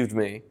deceived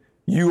me?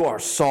 You are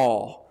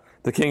Saul."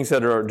 The king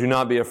said to her, "Do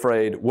not be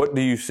afraid. What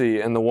do you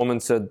see?" And the woman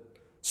said,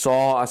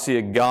 "Saul, I see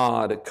a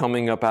God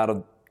coming up out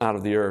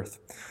of the earth."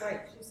 Wait,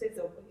 he says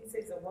a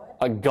what?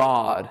 A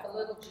God. A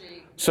little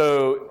G.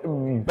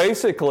 So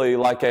basically,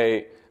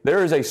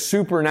 there is a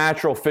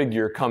supernatural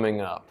figure coming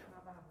up.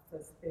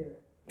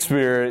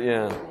 Spirit,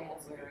 yeah.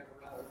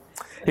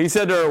 He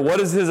said to her, "What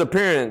is his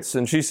appearance?"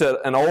 And she said,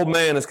 "An old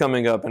man is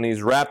coming up, and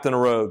he's wrapped in a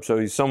robe." So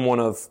he's someone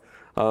of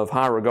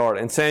high regard.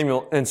 And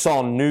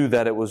Saul knew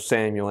that it was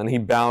Samuel, and he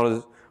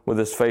bowed with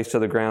his face to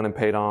the ground and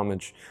paid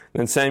homage.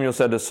 Then Samuel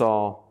said to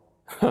Saul,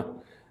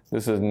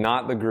 "This is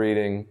not the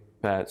greeting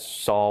that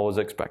Saul was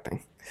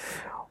expecting.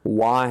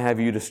 Why have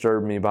you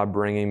disturbed me by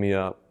bringing me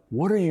up?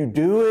 What are you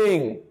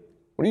doing?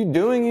 What are you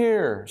doing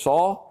here,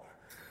 Saul?"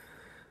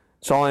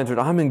 Saul answered,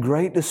 "I'm in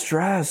great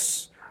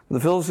distress. The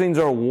Philistines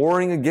are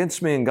warring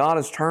against me, and God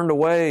has turned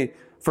away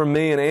from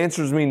me and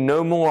answers me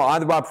no more,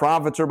 either by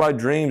prophets or by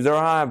dreams.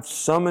 Therefore I have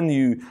summoned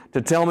you to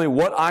tell me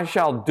what I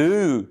shall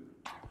do."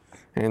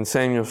 And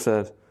Samuel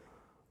said,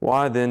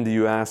 "Why then do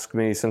you ask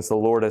me, since the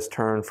Lord has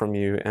turned from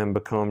you and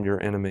become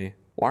your enemy?"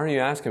 Why are you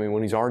asking me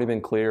when he's already been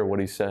clear what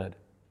he said?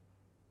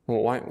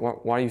 Why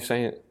are you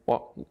saying it? Why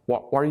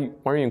are you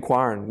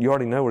inquiring? You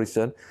already know what he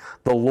said.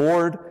 "The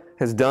Lord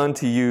has done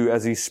to you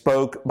as he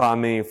spoke by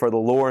me, for the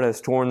Lord has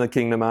torn the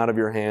kingdom out of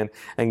your hand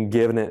and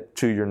given it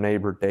to your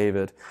neighbor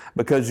David,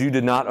 because you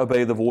did not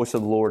obey the voice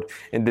of the Lord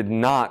and did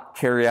not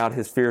carry out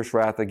his fierce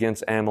wrath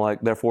against Amalek.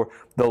 Therefore,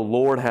 the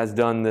Lord has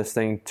done this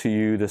thing to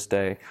you this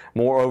day.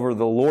 Moreover,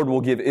 the Lord will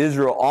give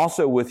Israel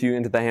also with you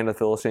into the hand of the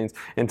Philistines,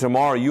 and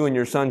tomorrow you and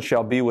your sons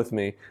shall be with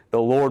me.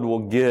 The Lord will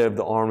give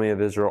the army of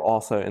Israel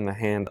also in the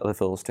hand of the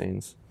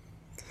Philistines."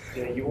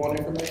 Yeah, you want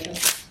information?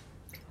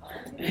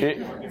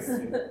 You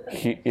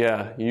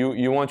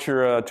want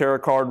your tarot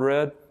card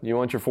read? You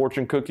want your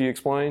fortune cookie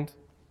explained?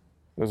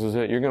 This is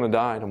it. You're going to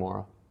die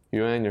tomorrow,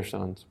 you and your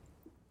sons.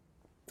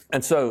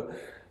 And so,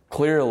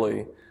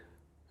 clearly,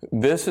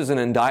 this is an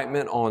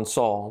indictment on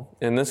Saul,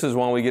 and this is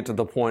when we get to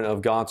the point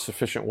of God's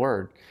sufficient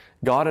word.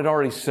 God had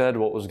already said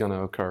what was going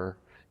to occur.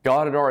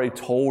 God had already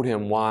told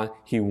him why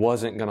he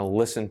wasn't going to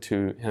listen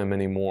to him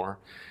anymore.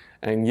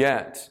 And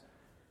yet,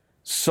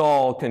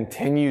 Saul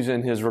continues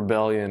in his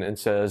rebellion and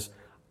says,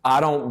 "I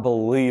don't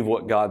believe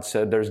what God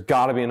said. There's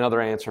got to be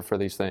another answer for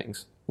these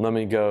things. Let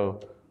me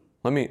go.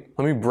 Let me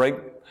break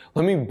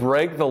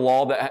the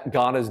law that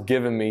God has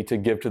given me to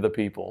give to the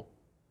people."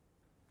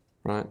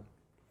 Right?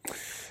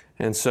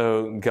 And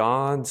so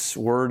God's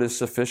word is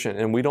sufficient,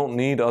 and we don't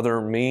need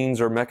other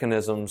means or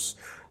mechanisms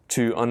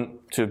to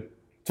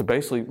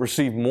basically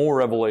receive more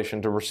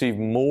revelation, to receive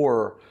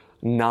more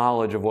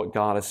knowledge of what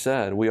God has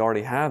said. We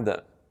already have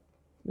that.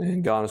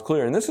 And God is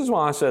clear. And this is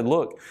why I said,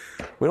 look,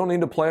 we don't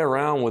need to play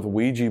around with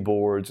Ouija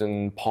boards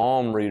and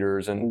palm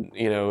readers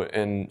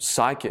and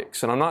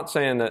psychics. And I'm not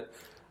saying that,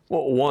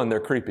 well, one, they're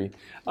creepy.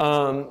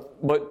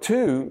 But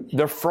two,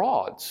 they're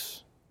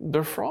frauds.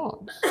 They're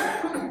frauds.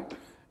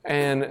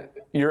 And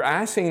you're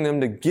asking them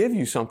to give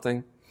you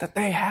something that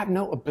they have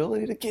no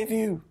ability to give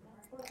you.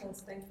 That's one of those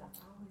things I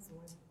always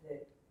wanted to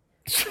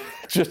do.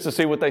 Just to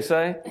see what they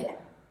say?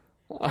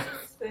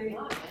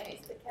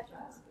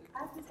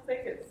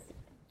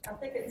 I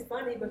think it's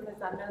funny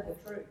because I know the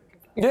truth.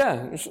 Yeah. I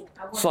want to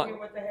hear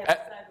what they have to say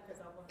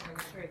because I want to know the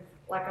truth.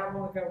 Like I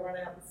want to go run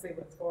out and see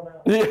what's going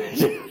on.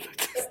 Yeah.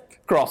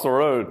 Cross the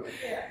road.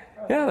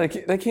 Yeah,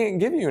 they can't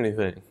give you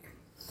anything.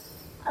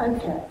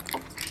 Okay.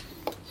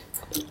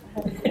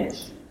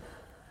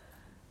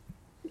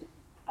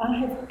 I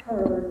have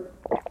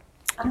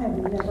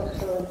never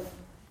heard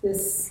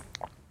this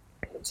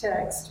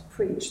text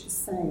preached the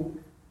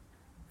same.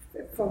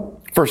 From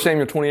 1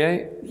 Samuel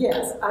 28?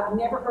 Yes, I've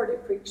never heard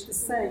it preached the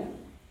same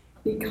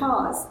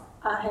because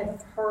I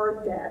have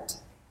heard that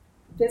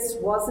this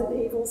was an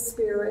evil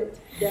spirit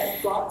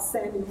that brought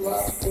Samuel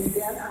up, and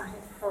then I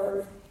have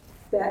heard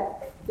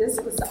that this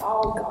was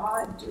all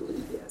God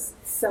doing this.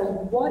 So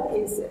what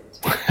is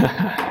it?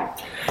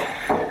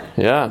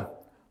 Yeah.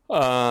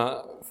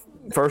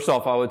 First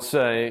off, I would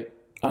say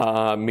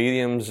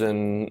mediums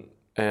and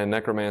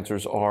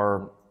necromancers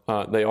are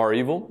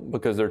evil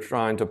because they're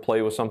trying to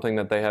play with something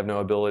that they have no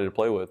ability to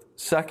play with.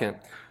 Second,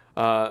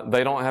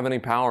 they don't have any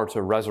power to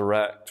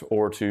resurrect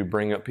or to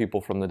bring up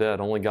people from the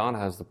dead. Only God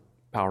has the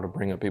power to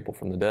bring up people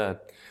from the dead.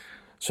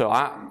 So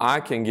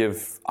I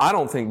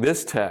don't think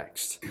this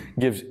text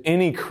gives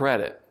any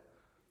credit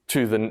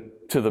to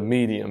the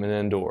medium in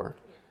Endor.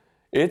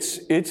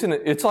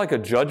 It's like a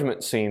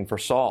judgment scene for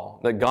Saul,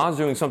 that God's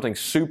doing something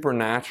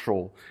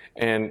supernatural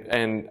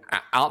and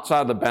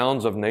outside the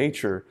bounds of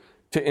nature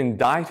to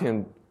indict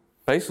him,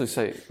 basically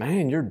say,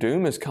 man, your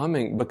doom is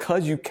coming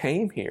because you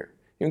came here.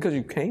 Even because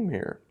you came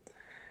here.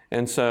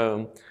 And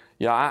so,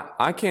 yeah,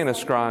 I can't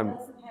ascribe.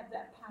 Doesn't have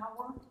that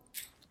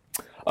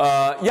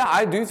power. Yeah,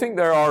 I do think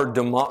there are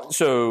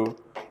so,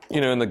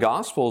 in the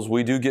Gospels,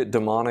 we do get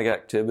demonic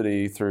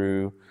activity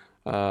through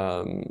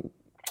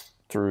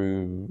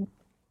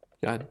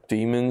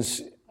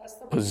demons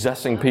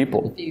possessing people.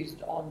 I'm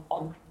confused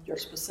on your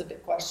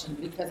specific question,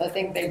 because I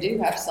think they do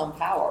have some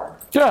power.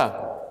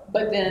 Yeah.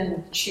 But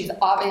then she's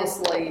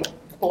obviously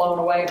blown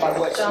away by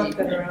what she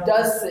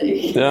does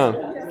see. Yeah.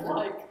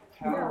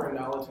 Power and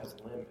knowledge has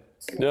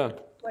limits. Yeah.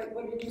 Wait,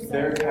 what did you say?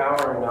 Their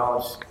power and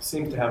knowledge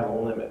seems to have a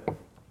limit.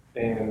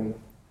 And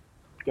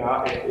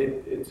God,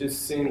 it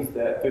just seems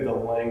that through the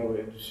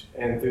language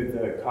and through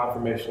the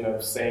confirmation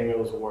of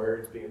Samuel's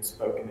words being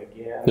spoken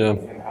again,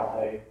 and how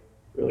they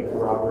really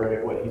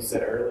corroborate what he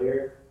said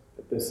earlier,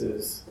 that this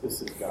is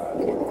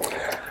God.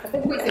 I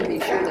think we can be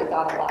sure that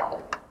God allowed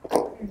it.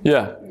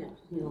 Yeah.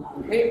 In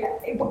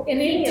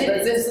any of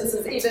those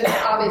instances, even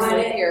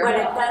obviously here,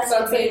 so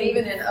I'm saying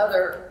even in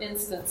other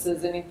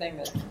instances, anything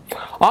that...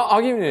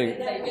 I'll give you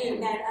That mean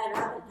that at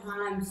other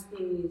times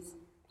these...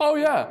 Oh,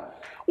 yeah.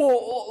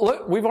 Well,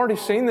 look, we've already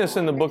seen this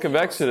in the book of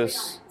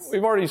Exodus.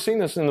 We've already seen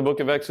this in the book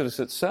of Exodus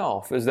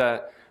itself, is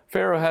that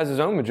Pharaoh has his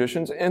own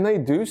magicians, and they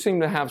do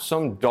seem to have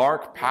some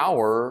dark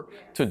power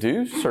to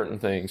do certain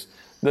things.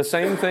 The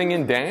same thing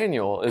in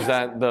Daniel is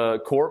that the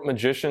court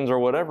magicians or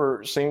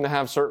whatever seem to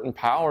have certain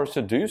powers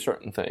to do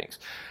certain things.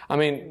 I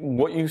mean,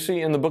 what you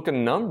see in the book of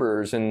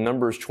Numbers, in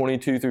Numbers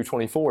 22 through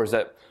 24, is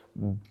that,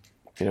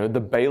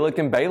 the Balak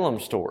and Balaam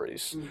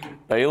stories.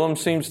 Balaam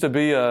seems to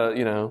be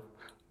a,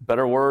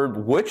 better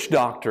word, witch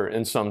doctor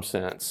in some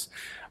sense.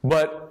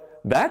 But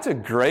that's a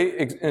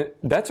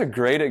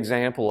great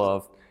example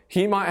of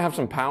he might have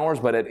some powers,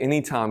 but at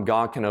any time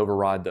God can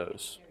override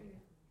those.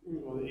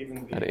 Well,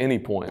 even at any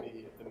point.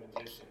 The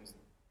magicians,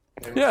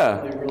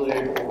 They're really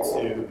able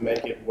to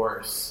make it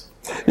worse.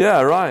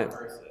 Yeah, right. I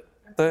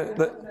don't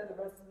know the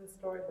rest of the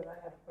story, but I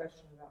have a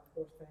question about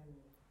 4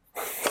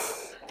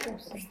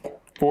 Samuel.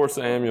 4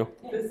 Samuel.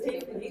 He's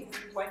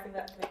waking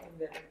up thinking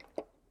that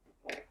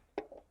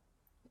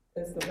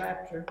it's the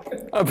rapture.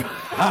 I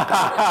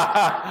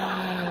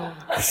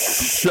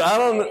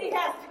don't. He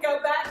has to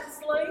go back to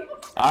sleep.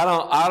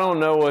 I don't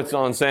know what's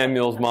on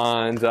Samuel's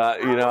mind.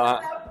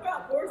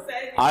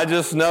 I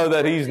just know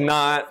that he's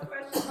not.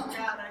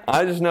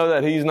 I just know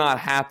that he's not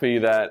happy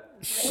that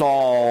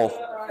Saul,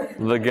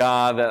 the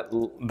guy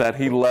that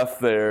he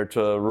left there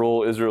to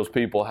rule Israel's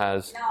people,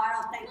 has. No, I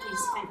don't think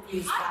he's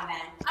confused by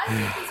that. I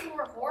think he's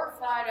more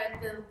horrified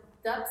at the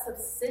depths of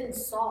sin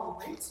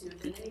Saul went to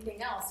than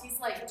anything else. He's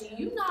like, do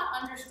you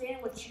not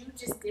understand what you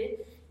just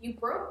did? You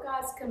broke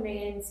God's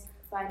commands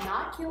by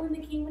not killing the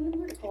king when you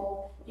were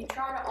told. You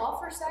try to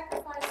offer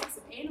sacrifices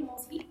of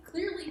animals he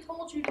clearly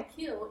told you to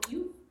kill.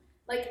 You,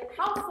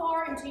 how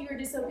far into your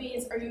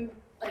disobedience are you,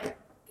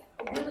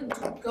 willing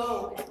to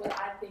go is what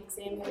I think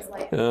Samuel's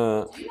like. Do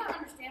you not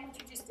understand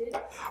what you just did?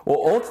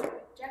 Well,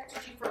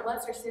 rejected you for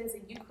lesser sins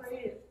and you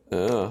created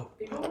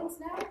bigger ones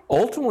now?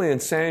 Ultimately, in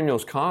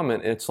Samuel's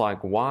comment, it's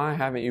like, why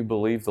haven't you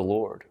believed the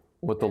Lord?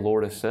 What the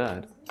Lord has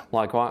said?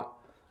 Like, why?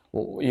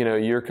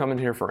 You're coming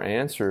here for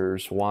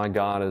answers. Why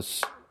God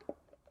is?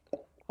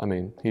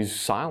 He's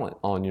silent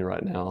on you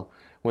right now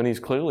when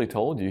He's clearly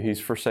told you He's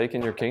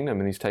forsaken your kingdom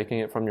and He's taking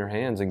it from your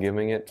hands and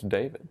giving it to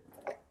David.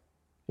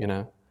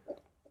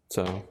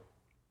 So,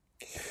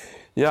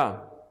 yeah.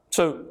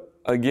 So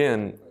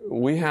again,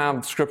 we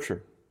have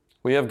Scripture.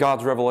 We have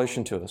God's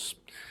revelation to us.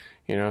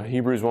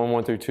 Hebrews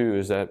 1 through 2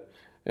 is that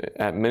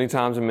at many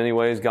times in many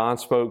ways God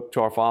spoke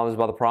to our fathers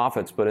by the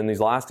prophets, but in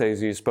these last days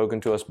He has spoken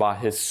to us by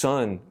His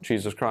Son,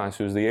 Jesus Christ,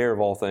 who is the heir of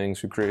all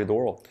things, who created the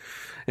world.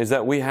 Is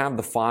that we have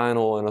the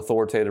final and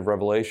authoritative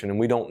revelation, and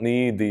we don't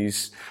need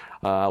these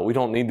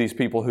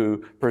people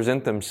who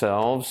present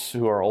themselves,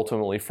 who are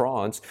ultimately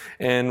frauds.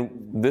 And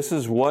this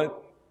is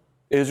what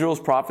Israel's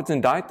prophets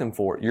indict them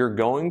for. You're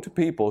going to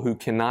people who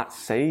cannot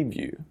save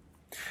you.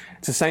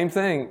 It's the same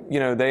thing.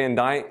 They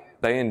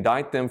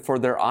indict them for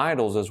their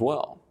idols as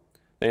well.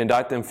 They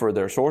indict them for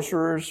their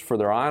sorcerers, for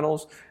their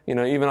idols.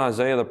 Even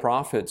Isaiah the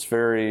prophet's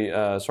very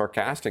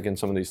sarcastic in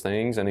some of these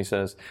things, and he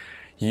says,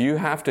 you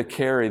have to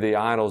carry the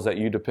idols that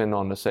you depend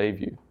on to save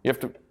you. You have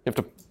to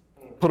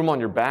put them on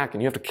your back,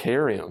 and you have to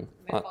carry them.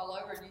 And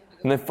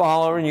they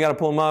fall over, and you got to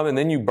pull them up, and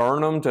then you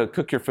burn them to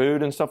cook your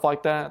food and stuff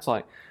like that. It's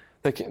like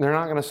they're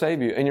not going to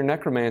save you. And your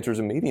necromancers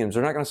and mediums,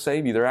 they're not going to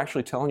save you. They're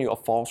actually telling you a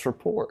false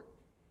report,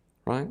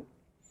 right?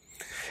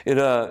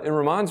 It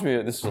reminds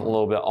me. This is a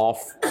little bit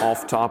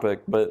off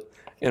topic, but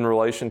in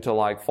relation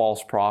to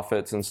false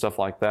prophets and stuff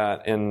like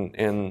that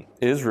in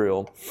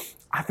Israel,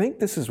 I think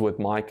this is with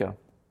Micah.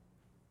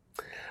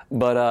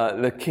 But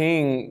the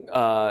king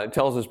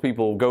tells his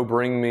people, "Go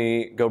bring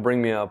me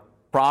a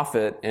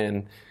prophet,"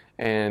 and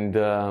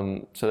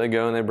so they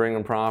go and they bring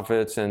him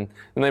prophets, and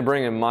then they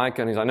bring him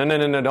Micah, and he's like,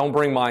 "No, don't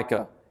bring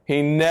Micah.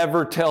 He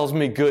never tells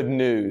me good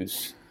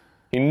news.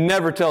 He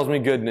never tells me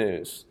good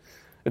news."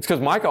 It's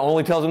because Micah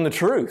only tells him the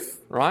truth,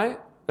 right?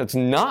 It's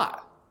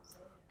not.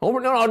 Oh,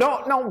 no,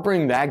 don't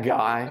bring that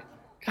guy.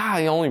 God,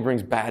 he only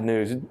brings bad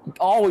news.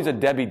 Always a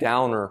Debbie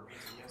Downer.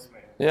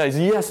 Yeah, he's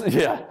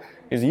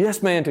a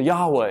yes man to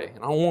Yahweh,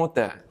 and I don't want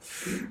that.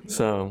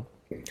 So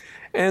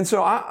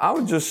I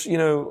would just,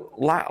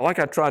 like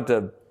I tried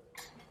to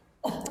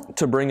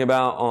bring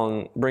out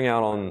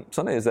on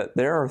Sunday, is that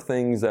there are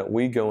things that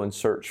we go and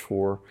search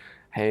for.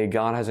 Hey,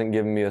 God hasn't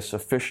given me a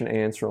sufficient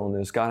answer on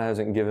this. God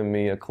hasn't given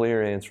me a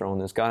clear answer on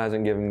this. God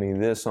hasn't given me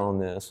this on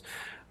this.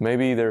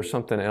 Maybe there's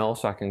something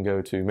else I can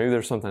go to. Maybe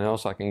there's something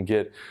else I can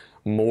get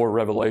more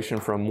revelation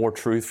from, more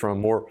truth from,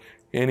 more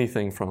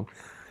anything from.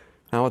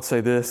 I would say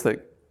this,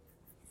 that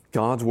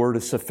God's Word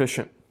is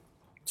sufficient.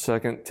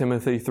 2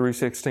 Timothy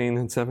 3:16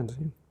 and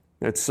 17.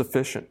 It's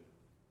sufficient.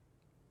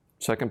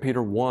 2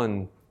 Peter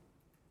 1.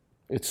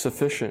 It's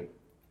sufficient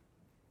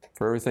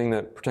for everything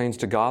that pertains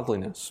to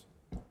godliness.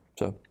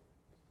 So,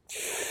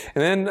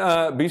 and then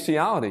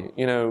bestiality.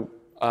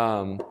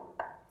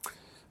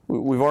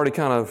 We've already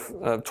kind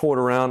of toyed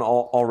around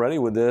already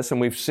with this, and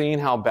we've seen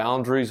how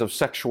boundaries of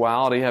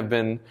sexuality have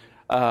been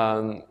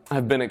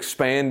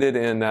expanded,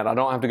 in that I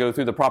don't have to go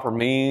through the proper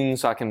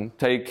means. I can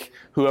take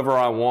whoever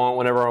I want,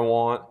 whenever I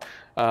want,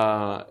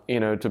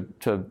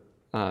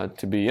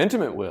 to be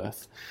intimate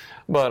with.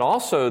 But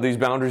also, these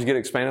boundaries get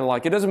expanded.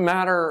 Like, it doesn't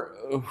matter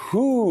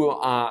who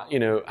I,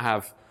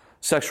 have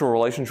sexual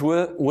relations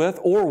with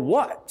or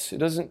what. It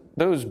doesn't.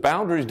 Those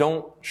boundaries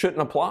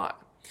shouldn't apply.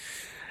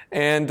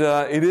 And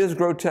it is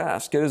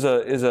grotesque. It is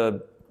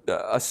a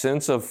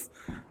sense of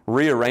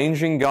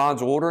rearranging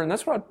God's order, and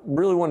that's what I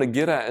really want to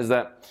get at. Is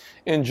that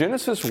in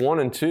Genesis 1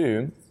 and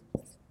 2,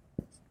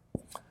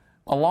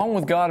 along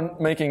with God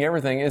making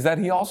everything, is that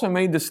He also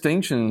made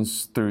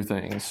distinctions through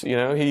things.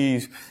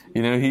 He's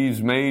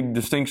made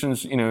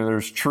distinctions.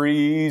 There's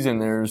trees,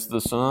 and there's the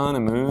sun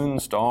and moon,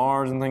 and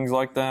stars, and things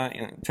like that.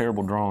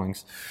 Terrible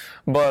drawings,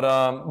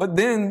 but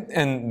then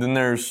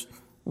there's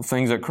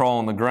things that crawl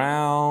on the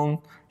ground.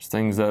 There's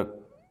things that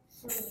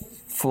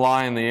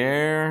fly in the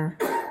air.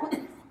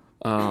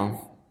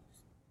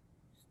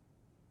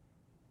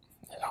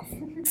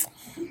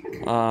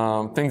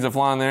 Things that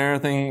fly in the air,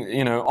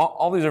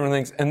 all these different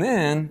things. And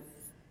then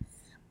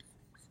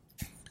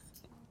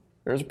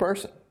there's a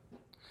person.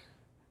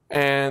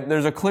 And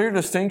there's a clear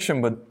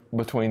distinction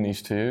between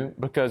these two,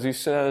 because He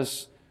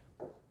says,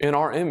 in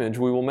our image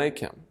we will make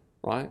him,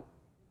 right?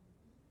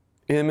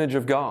 Image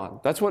of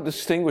God. That's what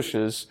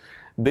distinguishes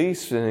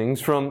these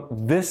things from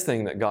this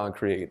thing that God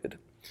created.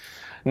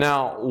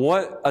 Now,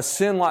 what a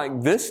sin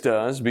like this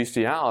does,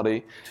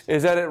 bestiality,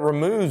 is that it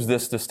removes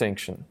this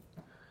distinction,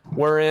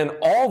 wherein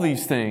all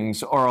these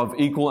things are of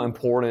equal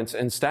importance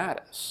and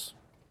status,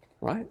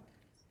 right?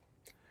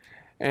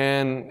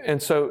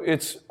 And so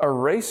it's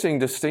erasing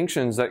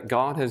distinctions that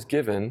God has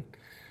given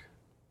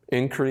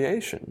in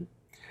creation.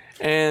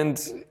 And,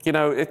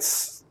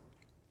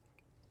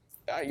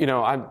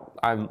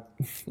 I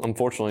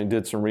unfortunately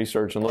did some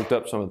research and looked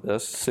up some of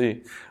this to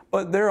see.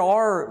 But there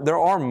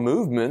are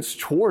movements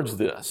towards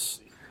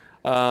this.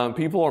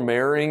 People are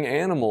marrying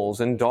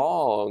animals and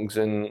dogs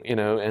and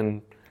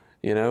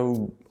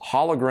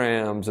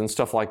holograms and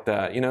stuff like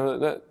that.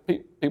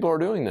 People are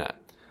doing that.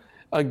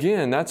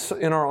 Again, that's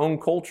in our own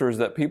cultures,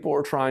 that people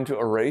are trying to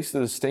erase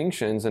the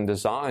distinctions and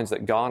designs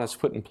that God has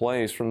put in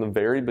place from the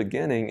very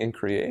beginning in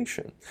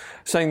creation,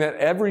 saying that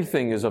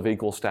everything is of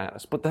equal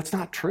status. But that's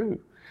not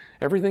true.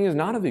 Everything is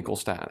not of equal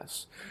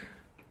status.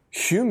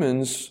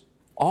 Humans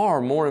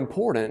are more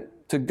important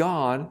to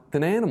God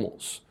than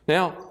animals.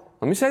 Now,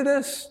 let me say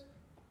this,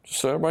 just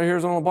so everybody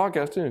hears on the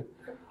podcast too.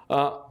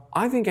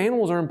 I think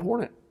animals are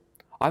important.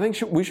 I think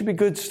we should be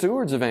good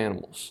stewards of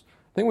animals.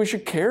 I think we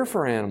should care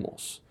for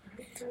animals.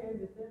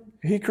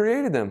 He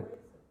created them.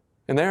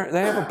 And they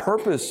have a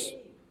purpose.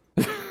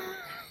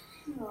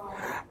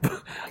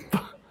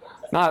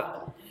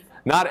 Not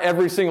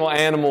every single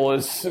animal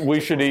we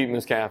should eat,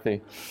 Miss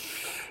Kathy.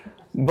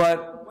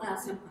 But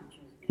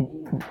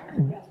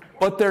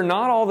they're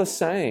not all the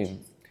same.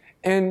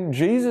 And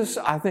Jesus,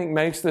 I think,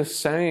 makes this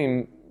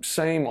same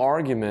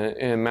argument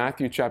in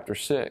Matthew chapter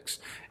 6.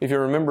 If you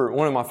remember,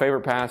 one of my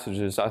favorite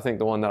passages, I think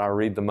the one that I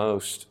read the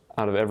most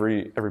out of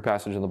every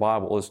passage in the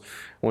Bible, is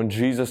when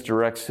Jesus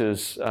directs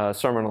His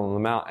Sermon on the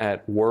Mount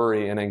at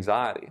worry and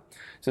anxiety.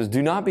 He says,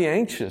 do not be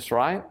anxious,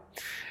 right?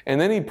 And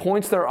then He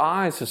points their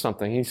eyes to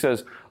something. He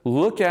says,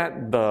 look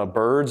at the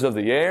birds of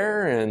the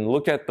air and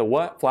look at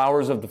the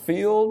flowers of the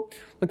field.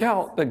 Look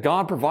how that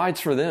God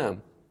provides for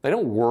them. They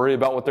don't worry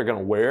about what they're going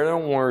to wear. They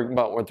don't worry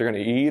about what they're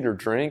going to eat or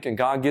drink, and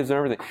God gives them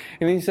everything.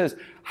 And He says,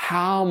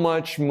 how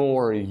much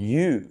more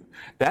you?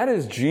 That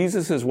is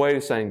Jesus' way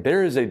of saying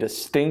there is a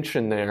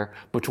distinction there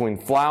between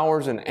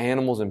flowers and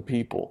animals and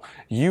people.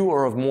 You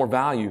are of more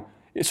value.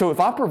 So if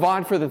I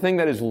provide for the thing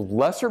that is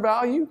lesser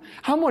value,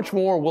 how much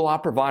more will I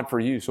provide for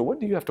you? So what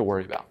do you have to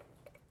worry about?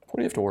 What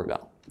do you have to worry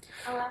about?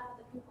 I laugh at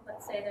the people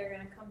that say they're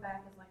going to come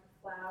back as like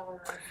a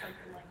flower or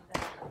something like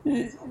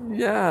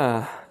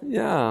that.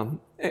 Yeah.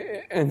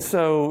 And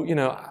so,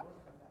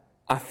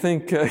 I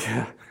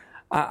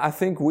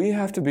think we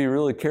have to be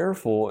really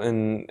careful,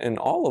 in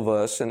all of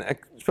us, and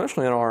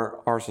especially in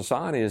our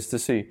society, is to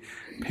see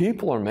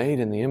people are made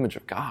in the image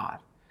of God.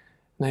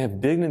 And they have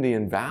dignity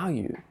and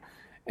value.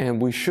 And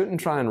we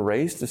shouldn't try and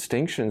raise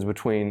distinctions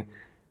between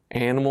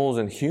animals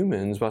and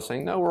humans by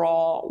saying, no, we're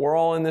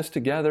all in this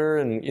together,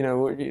 and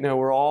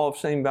we're all of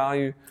same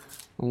value.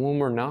 And when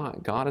we're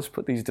not, God has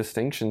put these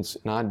distinctions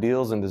and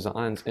ideals and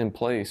designs in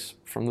place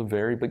from the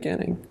very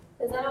beginning.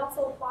 Does that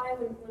also apply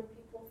when people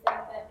think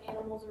that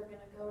animals are going to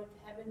go into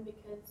heaven?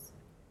 Because,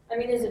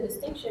 there's a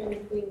distinction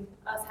between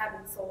us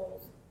having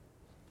souls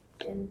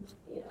and,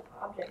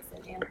 objects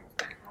and animals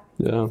not having.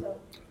 Yeah. So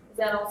does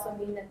that also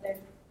mean that they're...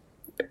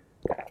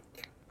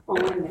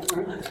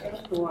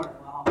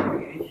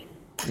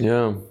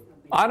 Yeah.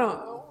 I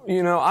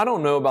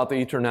don't know about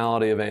the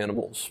eternality of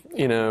animals.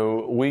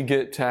 We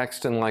get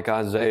text in like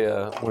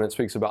Isaiah when it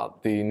speaks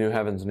about the new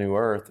heavens, new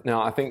earth.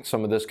 Now, I think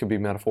some of this could be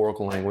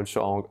metaphorical language,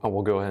 so I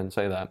will go ahead and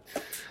say that.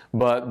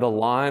 But the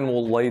lion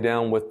will lay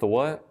down with the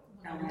what?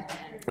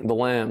 The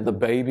lamb. The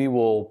baby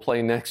will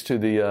play next to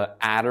the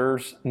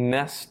adder's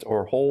nest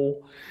or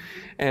hole.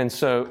 And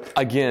so,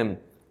 again,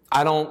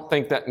 I don't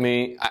think that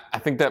I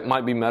think that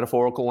might be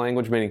metaphorical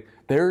language, meaning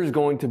there is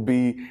going to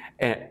be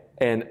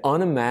an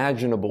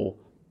unimaginable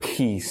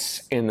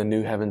peace in the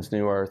new heavens,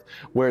 new earth,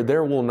 where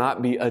there will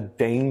not be a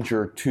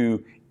danger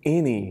to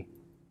any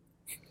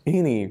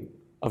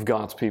of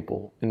God's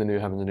people in the new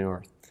heavens and new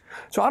earth.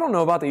 So I don't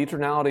know about the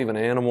eternality of an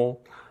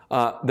animal.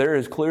 There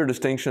is clear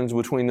distinctions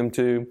between them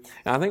two,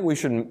 and I think we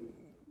should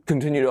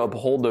continue to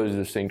uphold those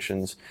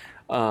distinctions.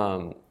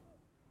 I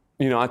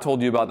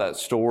told you about that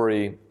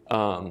story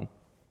about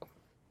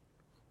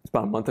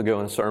a month ago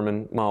in a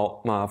sermon.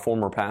 My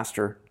former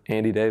pastor,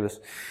 Andy Davis,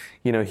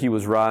 he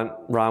was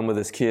riding with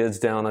his kids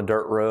down a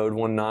dirt road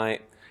one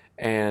night,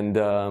 and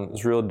it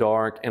was real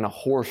dark, and a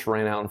horse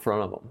ran out in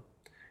front of him.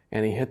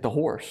 And he hit the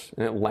horse,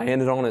 and it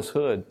landed on his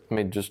hood.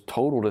 Just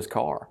totaled his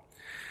car.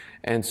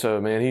 And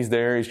so, he's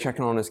there, he's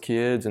checking on his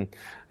kids, and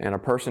a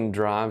person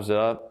drives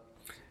up,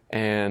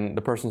 and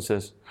the person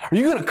says, "Are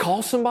you going to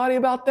call somebody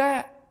about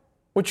that?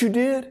 What you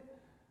did?"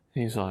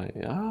 He's like,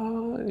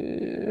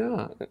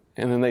 yeah.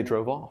 And then they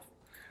drove off.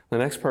 The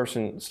next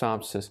person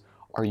stops and says,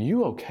 "Are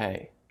you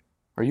okay?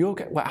 Are you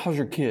okay? Well, how's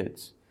your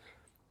kids?"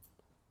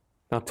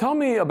 Now tell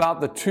me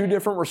about the two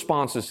different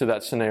responses to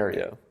that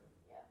scenario.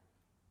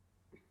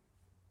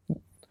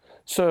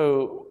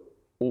 So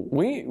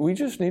we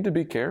just need to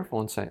be careful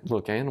and say,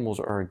 look, animals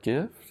are a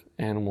gift.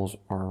 Animals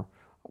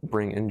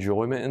bring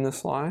enjoyment in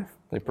this life.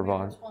 They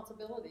provide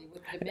responsibility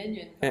with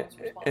dominion.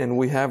 And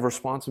we have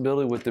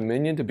responsibility with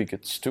dominion to be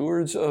good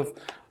stewards of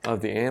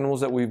the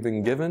animals that we've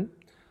been given.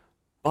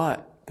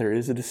 But there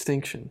is a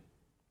distinction.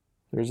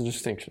 There's a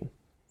distinction.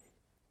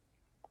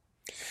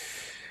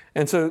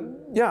 And so,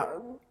 yeah.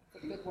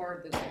 It's a good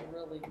word that's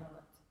really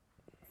not.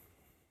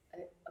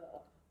 It's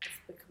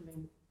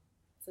becoming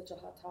such a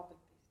hot topic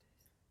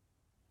these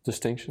days.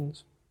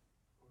 Distinctions?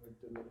 Or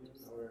dominion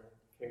or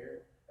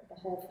care. The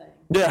whole thing.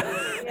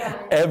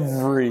 Yeah.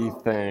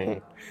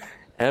 Everything.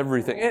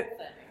 Everything.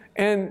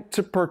 And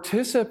to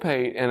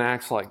participate in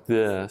acts like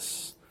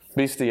this,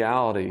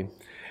 bestiality,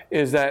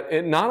 is that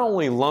it not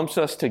only lumps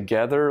us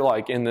together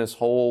like in this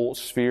whole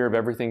sphere of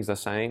everything's the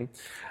same,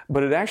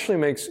 but it actually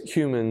makes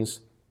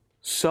humans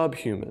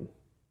subhuman.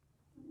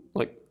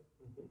 Like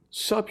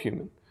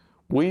subhuman.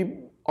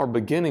 We are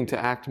beginning to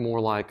act more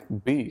like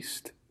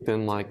beast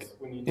than like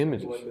images. When you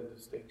take away the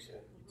distinction,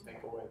 you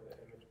take away the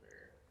image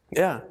bearer.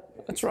 Yeah,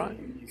 that's right.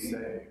 You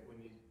say,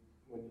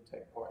 when you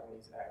take part in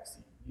these acts,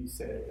 you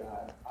say to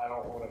God, I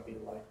don't want to be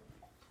like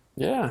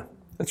you. Yeah,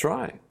 that's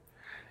right.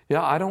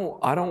 Yeah, I don't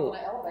want to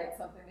elevate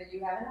something that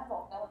you haven't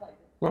elevated.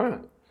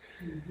 Right.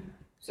 Mm-hmm.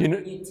 So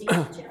when you teach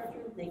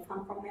children they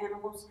come from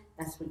animals,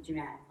 that's what you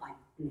act like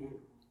an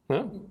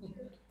animal.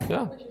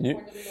 Yeah.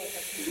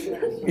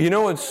 You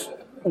know what's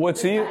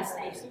even,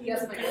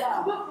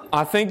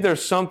 I think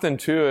there's something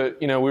to it.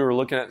 We were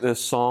looking at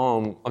this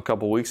psalm a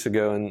couple weeks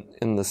ago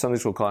in the Sunday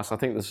school class. I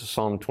think this is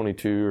Psalm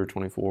 22 or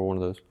 24, one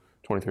of those.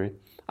 23.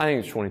 I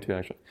think it's 22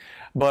 actually.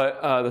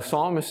 But the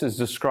psalmist is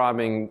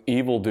describing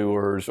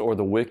evildoers or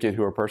the wicked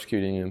who are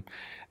persecuting him.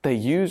 They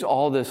use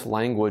all this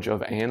language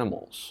of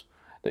animals.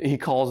 He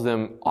calls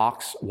them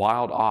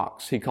wild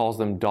ox. He calls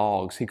them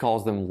dogs. He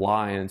calls them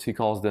lions. He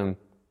calls them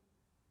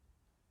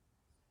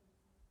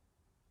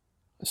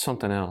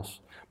something else.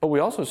 But we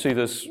also see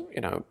this,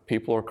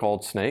 people are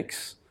called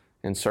snakes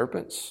and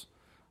serpents.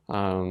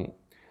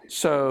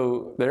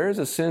 So there is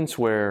a sense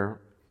where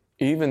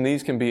even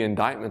these can be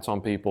indictments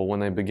on people when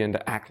they begin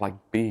to act like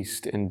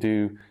beasts and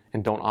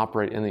don't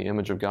operate in the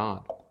image of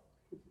God.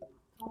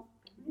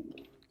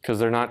 Because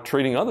they're not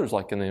treating others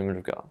like in the image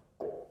of God.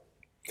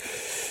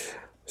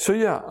 So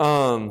yeah,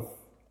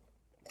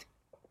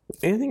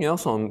 anything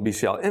else on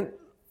bestiality? And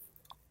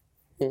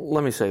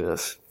let me say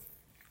this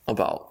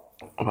about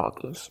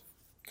this.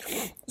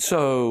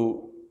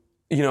 So,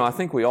 I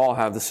think we all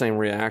have the same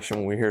reaction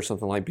when we hear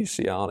something like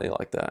bestiality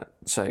like that.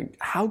 Say,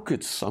 how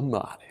could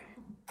somebody?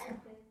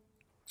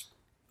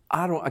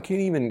 I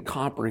can't even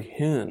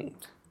comprehend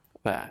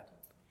that.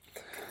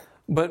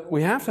 But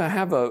we have to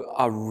have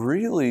a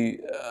really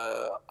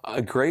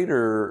a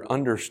greater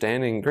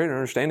understanding,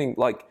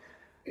 like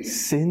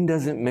sin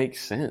doesn't make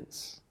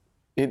sense.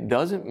 it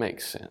doesn't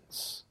make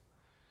sense.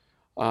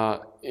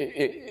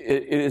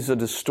 It is a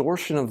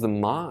distortion of the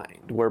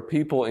mind where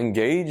people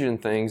engage in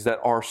things that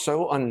are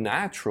so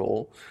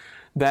unnatural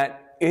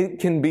that it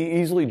can be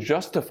easily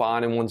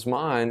justified in one's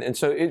mind. And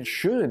so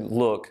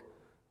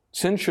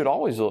sin should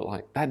always look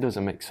like, that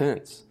doesn't make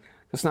sense.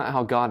 That's not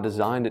how God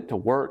designed it to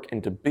work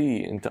and to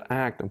be and to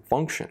act and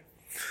function.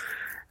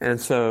 And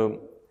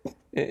so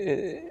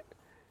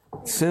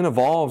sin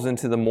evolves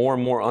into the more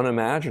and more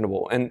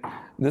unimaginable. And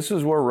this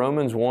is where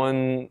Romans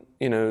 1,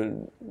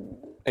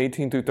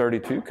 18 through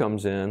 32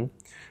 comes in,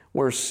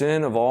 where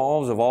sin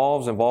evolves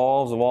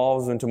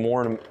into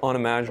more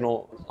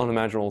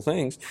unimaginable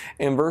things.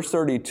 And verse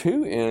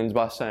 32 ends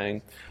by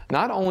saying,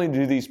 not only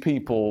do these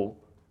people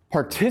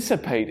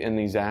participate in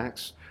these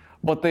acts,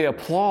 but they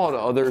applaud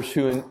others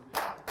who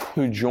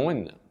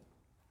join them.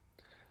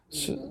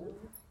 So,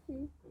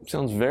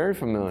 sounds very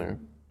familiar.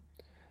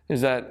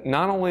 Is that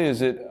not only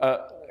is it,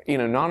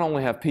 not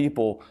only have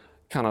people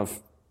kind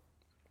of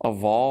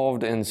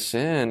evolved in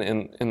sin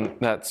in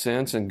that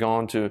sense and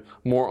gone to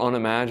more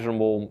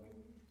unimaginable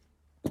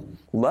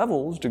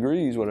levels,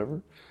 degrees,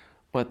 whatever,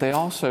 but they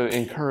also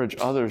encourage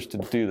others to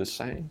do the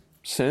same.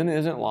 Sin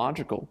isn't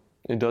logical.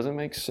 It doesn't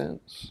make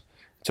sense.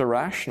 It's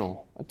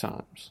irrational at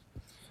times.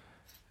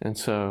 And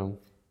so,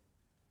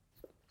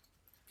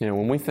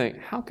 when we think,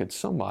 how could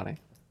somebody?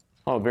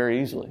 Oh,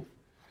 very easily.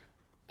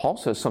 Paul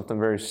says something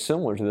very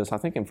similar to this, I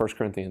think in 1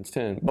 Corinthians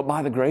 10. But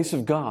by the grace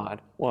of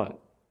God, what?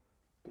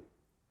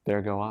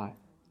 There go I.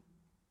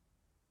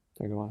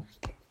 There go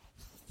I.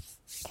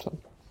 So,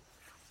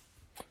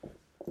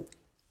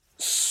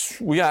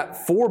 we got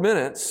 4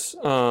 minutes.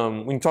 We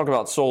can talk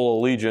about soul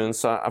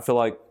allegiance. I feel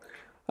like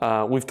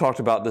we've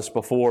talked about this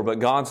before, but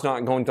God's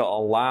not going to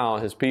allow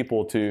His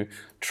people to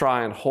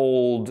try and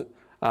hold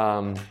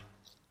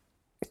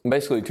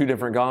basically two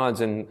different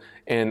gods and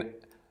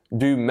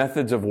do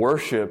methods of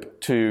worship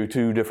to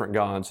two different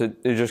gods.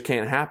 It just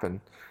can't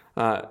happen.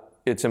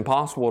 It's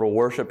impossible to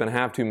worship and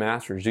have two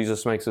masters.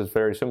 Jesus makes this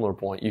very similar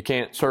point. You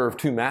can't serve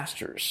two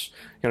masters.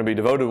 You're going to be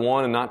devoted to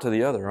one and not to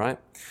the other, right?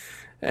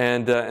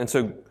 And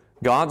so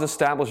God's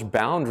established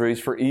boundaries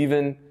for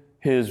even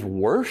His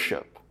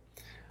worship.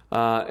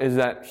 Is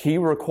that He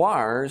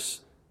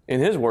requires in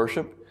His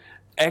worship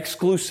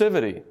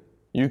exclusivity.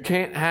 You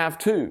can't have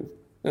two.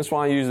 That's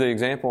why I use the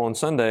example on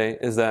Sunday,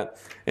 is that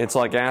it's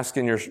like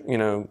asking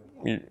you're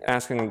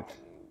asking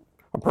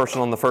a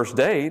person on the first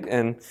date,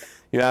 and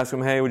you ask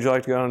them, hey, would you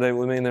like to go on a date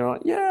with me? And they're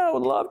like, yeah, I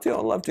would love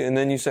to. And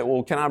then you say,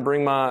 well, can I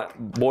bring my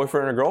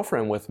boyfriend or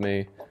girlfriend with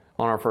me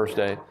on our first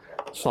date?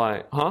 It's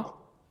like, huh?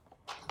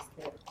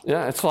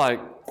 Yeah, it's like,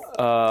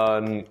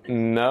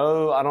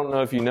 no, I don't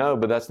know if you know,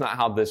 but that's not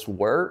how this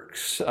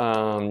works. You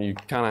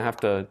kind of have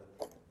to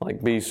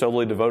be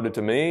solely devoted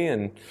to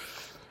me.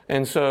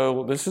 And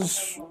so this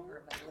is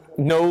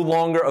no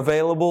longer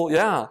available.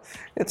 Yeah,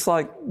 it's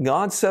like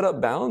God set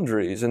up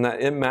boundaries, and that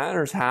it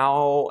matters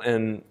how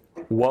and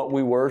what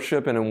we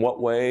worship and in what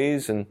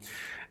ways, and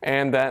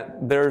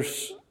that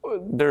there's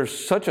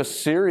such a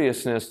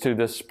seriousness to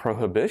this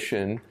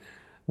prohibition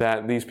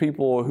that these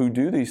people who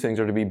do these things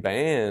are to be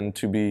banned,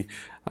 to be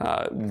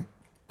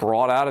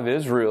brought out of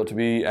Israel, to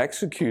be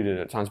executed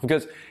at times,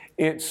 because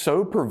it's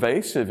so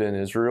pervasive in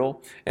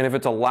Israel, and if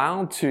it's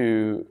allowed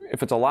to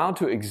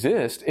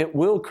exist, it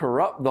will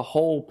corrupt the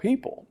whole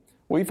people.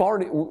 We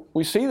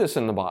see this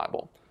in the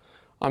Bible.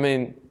 I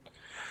mean,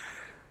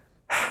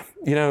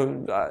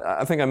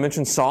 I think I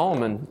mentioned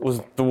Solomon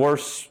was the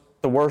worst,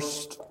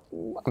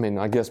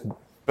 I guess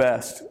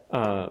best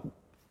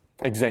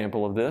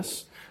example of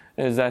this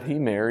is that he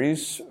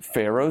marries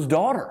Pharaoh's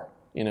daughter,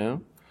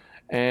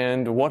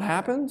 and what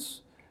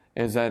happens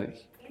is that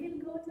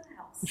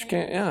she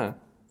can't,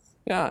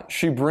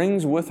 she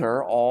brings with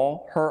her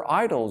all her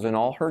idols and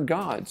all her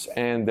gods,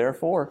 and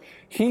therefore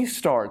he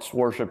starts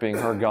worshiping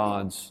her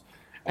gods,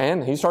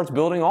 and he starts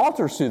building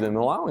altars to them,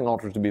 allowing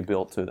altars to be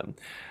built to them.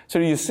 So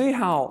you see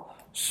how,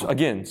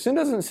 again, sin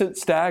doesn't sit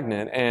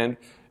stagnant, and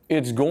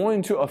it's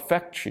going to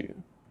affect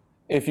you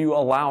if you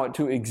allow it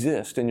to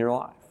exist in your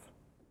life.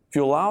 If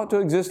you allow it to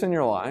exist in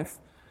your life,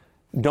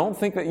 don't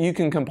think that you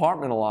can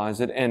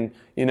compartmentalize it and,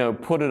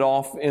 put it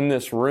off in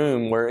this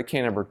room where it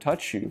can't ever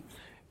touch you.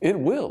 It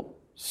will.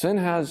 Sin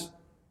has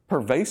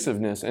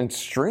pervasiveness and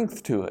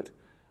strength to it,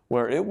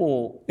 where it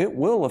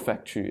will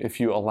affect you if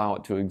you allow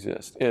it to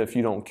exist, if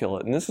you don't kill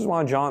it. And this is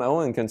why John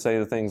Owen can say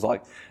the things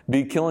like,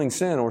 be killing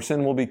sin, or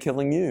sin will be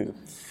killing you.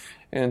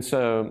 And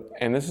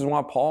this is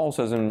why Paul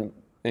says in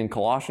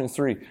Colossians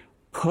 3,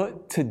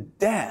 put to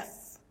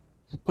death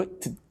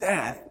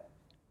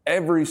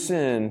every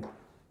sin,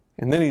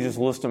 and then he just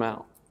lists them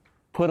out.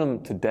 Put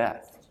them to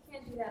death. You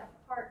can't do that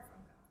apart from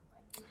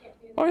God. You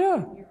can't do that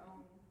in your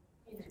own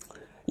energy.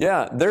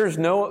 Yeah, there's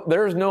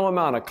no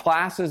amount of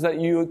classes that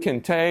you can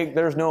take.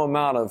 There's no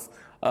amount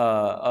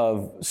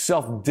of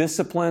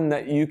self-discipline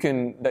that you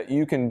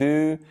can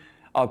do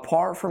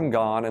apart from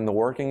God and the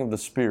working of the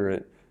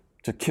Spirit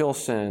to kill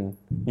sin.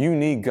 You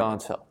need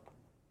God's help.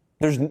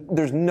 There's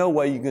no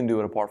way you can do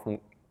it apart from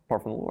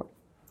the Lord.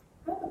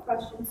 I have a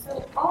question.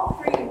 So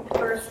all three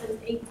verses,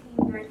 18,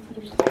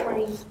 19,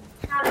 20,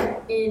 kind of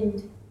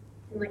end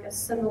in like a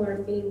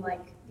similar theme,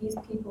 like these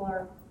people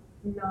are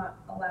not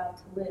allowed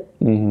to live.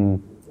 Mm-hmm.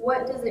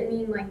 What does it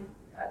mean? Like,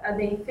 are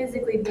they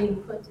physically being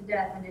put to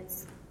death and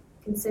it's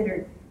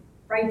considered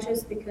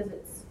righteous because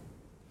it's...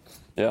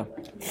 Yeah.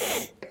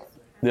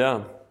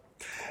 Yeah.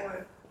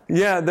 Or,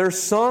 Yeah, there's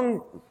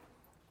some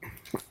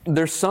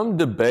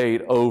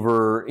debate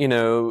over,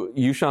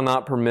 you shall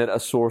not permit a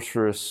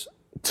sorceress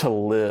to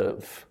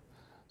live.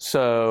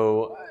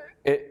 So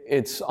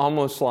it's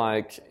almost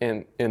like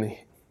in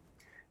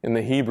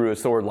the Hebrew,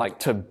 it's the word like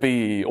to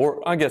be,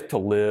 or I guess to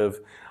live.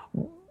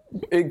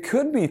 It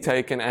could be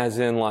taken as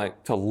in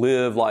like to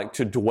live, like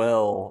to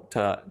dwell,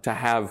 to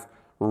have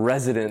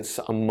residence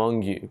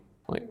among you.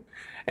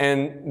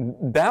 And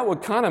that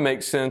would kind of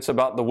make sense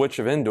about the Witch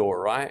of Endor,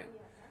 right?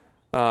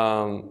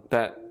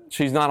 That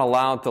she's not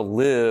allowed to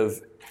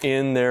live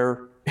in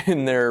their,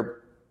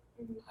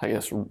 I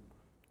guess,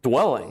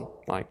 dwelling,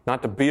 like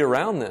not to be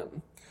around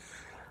them.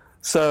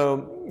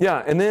 So,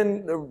 yeah, and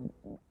then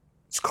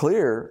it's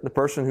clear the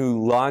person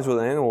who lies with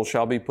an animal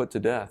shall be put to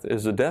death.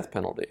 Is a death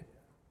penalty.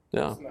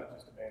 Yeah. It's not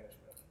just a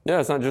banishment. Yeah,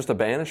 it's not just a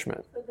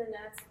banishment. so then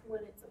that's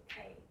when it's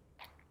okay.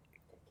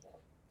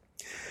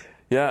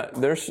 Yeah,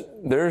 there's Yeah,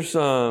 that's,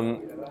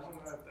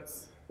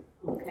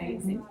 Okay.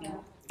 yeah,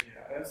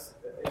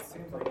 it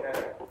seems like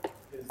that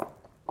is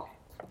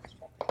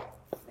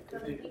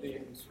the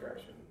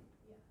instruction.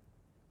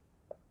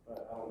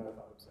 But I don't know if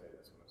I would say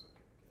that's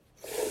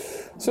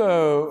what it's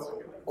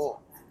So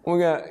we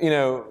got,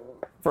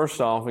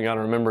 first off, we got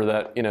to remember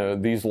that,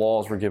 these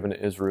laws were given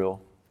to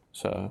Israel.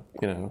 So,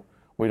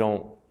 we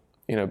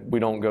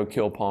don't go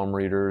kill palm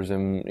readers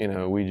and,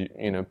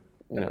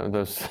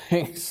 those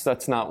things.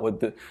 That's not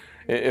what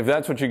if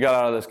that's what you got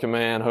out of this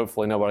command,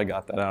 hopefully nobody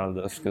got that out of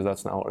this, because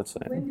that's not what it's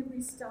saying. When did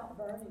we stop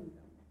burning them?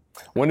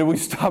 When did we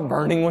stop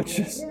burning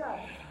witches? Yeah,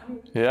 I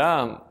mean,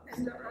 Yeah.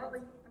 in the early,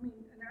 in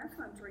our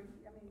country,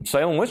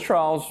 Salem witch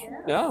trials.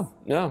 Yes.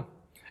 Yeah.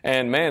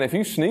 And man, if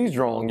you sneezed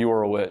wrong, you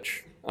were a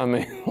witch. I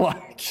mean,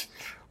 like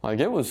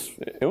it was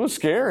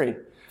scary.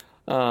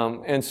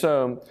 And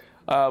so,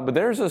 but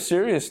there's a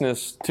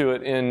seriousness to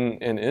it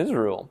in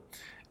Israel.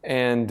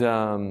 And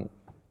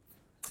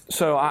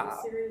so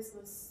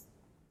Seriousness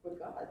with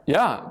God.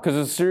 yeah, because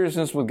it's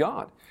seriousness with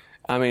God.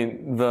 I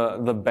mean,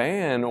 the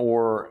ban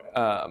or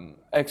I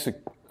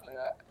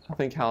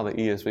think how the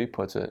ESV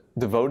puts it,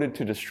 devoted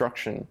to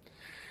destruction,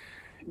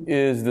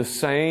 is the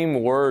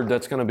same word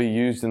that's going to be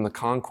used in the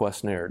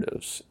conquest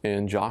narratives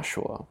in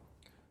Joshua.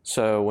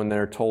 So when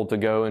they're told to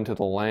go into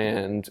the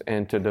land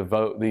and to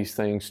devote these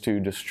things to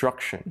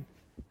destruction,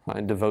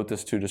 right? Devote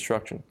this to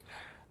destruction.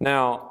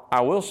 Now,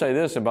 I will say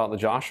this about the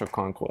Joshua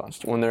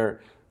conquest. When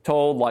they're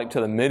told, like to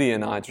the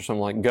Midianites or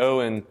something, like go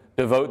and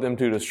devote them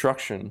to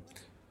destruction,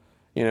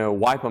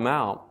 wipe them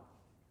out,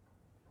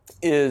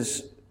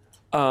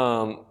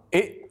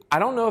 I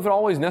don't know if it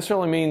always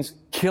necessarily means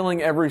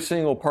killing every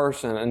single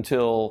person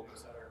until,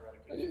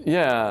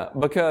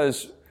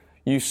 because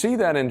you see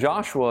that in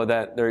Joshua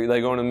that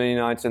they go into the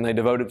Midianites and they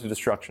devote it to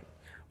destruction.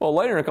 Well,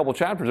 later in a couple of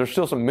chapters, there's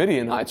still some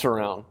Midianites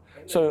around.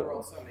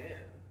 So,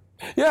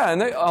 yeah,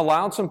 and they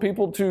allowed some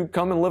people to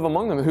come and live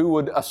among them who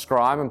would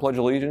ascribe and pledge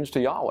allegiance to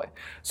Yahweh.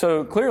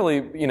 So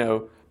clearly,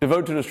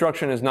 devote to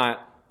destruction is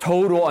not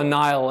total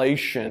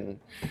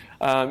annihilation.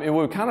 It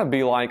would kind of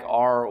be like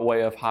our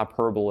way of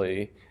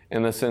hyperbole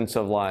in the sense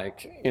of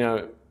like,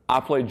 I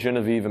played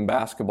Genevieve in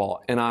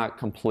basketball and I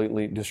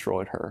completely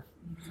destroyed her,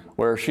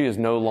 where she is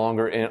no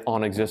longer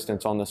on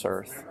existence on this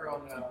earth. Remember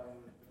on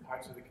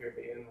Pirates of the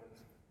Caribbean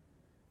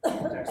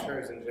when Jack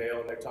Sparrow's in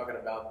jail and they're talking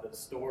about the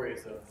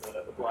stories of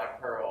the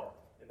Black Pearl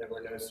and there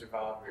were no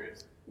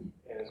survivors,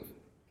 and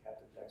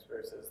Captain Jack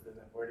Sparrow says, then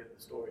where did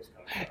the stories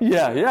come from?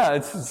 Yeah,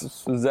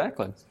 it's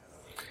exactly.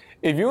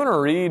 If you want to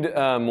read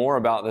more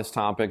about this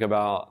topic,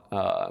 about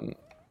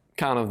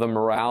kind of the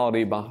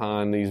morality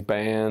behind these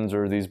bans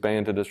or these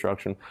bans to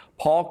destruction,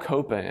 Paul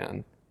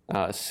Copan,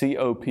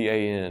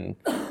 C-O-P-A-N,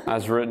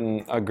 has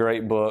written a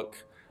great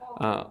book.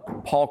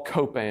 Paul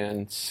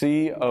Copan,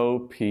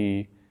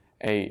 C-O-P-A-N.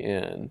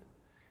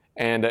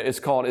 And it's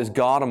called Is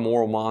God a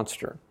Moral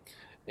Monster?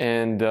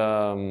 And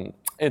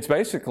it's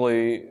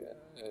basically,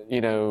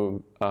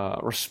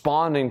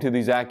 responding to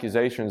these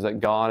accusations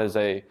that God is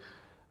a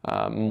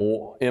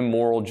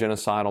immoral,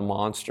 genocidal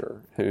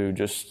monster who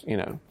just,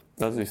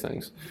 does these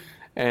things.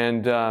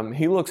 And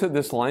he looks at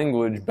this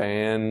language,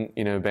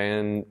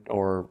 ban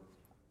or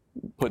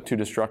put to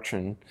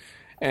destruction,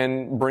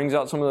 and brings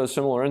out some of those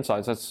similar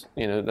insights.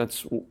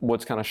 That's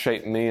what's kind of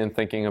shaped me in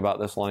thinking about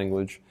this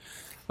language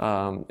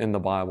in the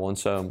Bible. And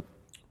so,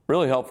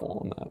 really helpful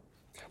on that.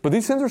 But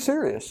these sins are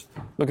serious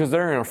because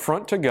they're an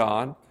affront to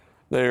God.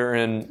 They're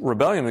in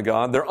rebellion to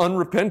God. They're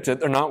unrepentant.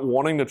 They're not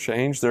wanting to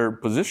change their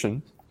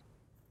position.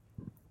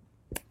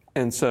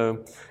 And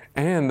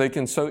they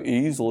can so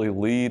easily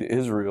lead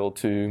Israel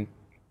to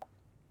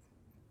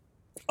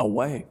a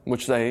way,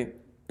 which they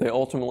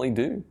ultimately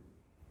do.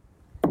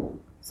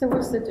 So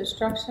was the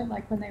destruction,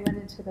 like when they went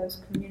into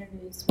those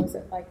communities, was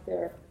it like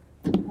their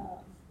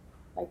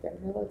like their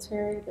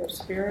military, their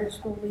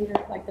spiritual leader,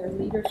 like their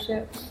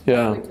leadership.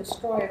 Yeah. We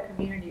destroy a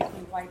community if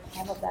we wipe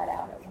all of that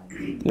out at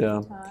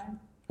one time.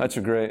 That's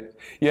a great.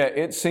 Yeah,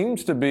 it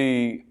seems to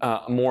be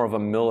more of a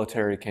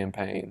military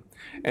campaign.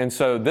 And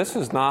so this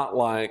is not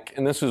like,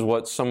 and this is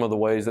what some of the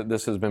ways that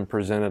this has been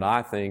presented,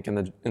 I think,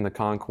 in the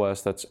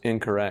conquest that's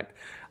incorrect.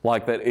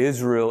 Like that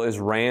Israel is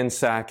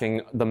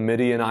ransacking the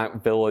Midianite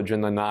village in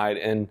the night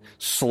and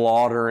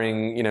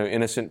slaughtering,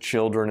 innocent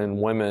children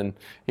and women,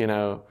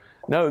 No,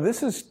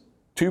 this is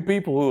two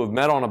people who have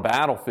met on a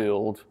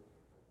battlefield,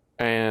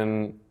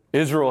 and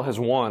Israel has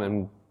won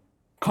and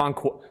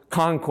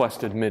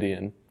conquested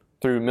Midian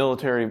through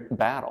military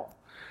battle.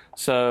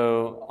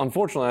 So,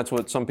 unfortunately, that's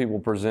what some people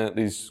present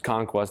these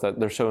conquests, that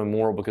they're so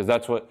immoral because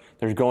that's what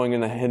they're going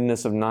in the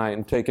hiddenness of night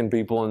and taking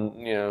people and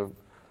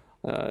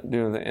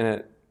doing that.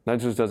 And that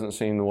just doesn't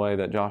seem the way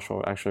that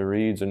Joshua actually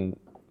reads and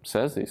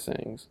says these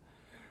things.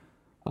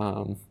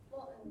 Well,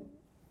 in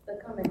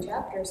the coming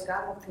chapters,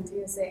 God will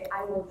continue to say,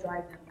 "I will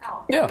drive them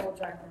out." Yeah. I will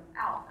drive them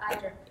out.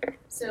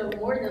 So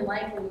more than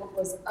likely, what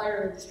was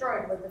utterly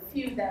destroyed were the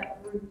few that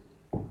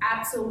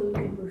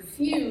absolutely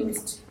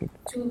refused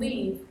to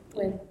leave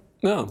when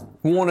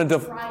wanted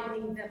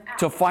driving them out.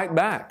 to fight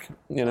back,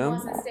 The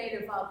ones that stayed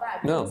and fought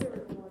back, No. those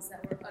are the ones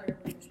that were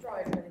utterly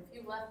destroyed. But if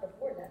you left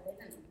before that, they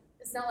didn't.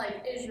 It's not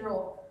like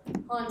Israel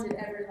hunted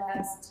every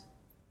last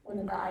one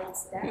of the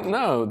ites down.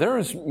 No, there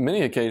was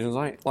many occasions,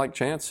 like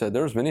Chance said,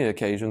 there was many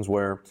occasions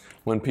where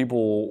when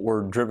people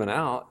were driven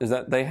out, is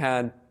that they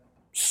had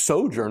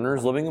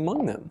sojourners living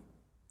among them.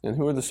 And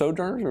who are the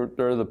sojourners?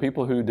 They're the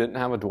people who didn't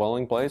have a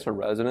dwelling place or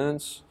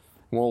residence.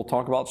 And we'll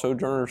talk about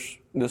sojourners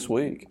this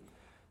week.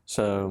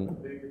 So,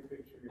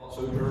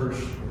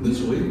 Sojourners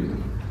this week.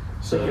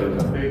 So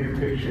a bigger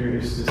picture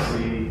is to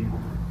see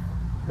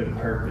the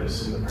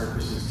purpose, and the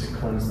purpose is to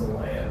cleanse the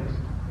land,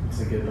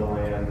 to get the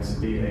land to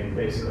be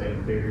basically a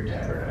bigger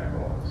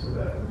tabernacle, so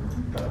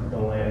that the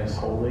land is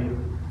holy,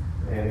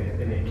 and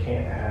it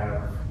can't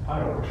have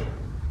idol worship,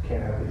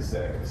 can't have these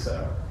things.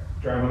 So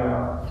drive them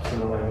out, so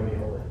the land will be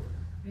holy.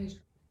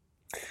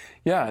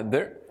 yeah,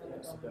 there's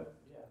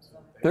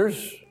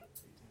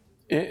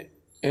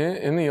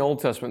in the Old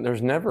Testament,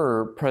 there's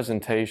never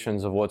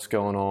presentations of what's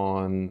going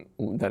on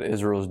that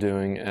Israel's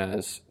doing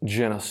as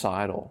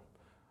genocidal.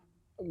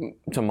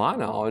 To my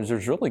knowledge,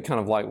 there's really kind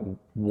of like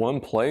one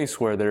place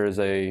where there is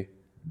an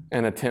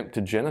attempt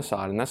to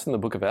genocide, and that's in the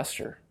book of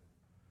Esther,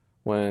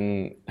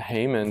 when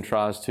Haman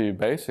tries to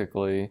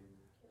basically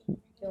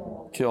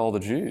kill all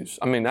the Jews.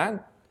 I mean, that's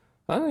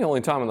the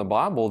only time in the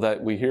Bible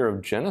that we hear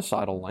of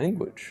genocidal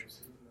language,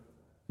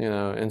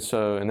 and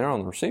they're on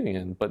the receiving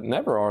end, but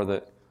never are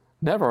they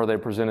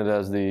presented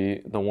as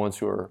the ones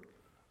who are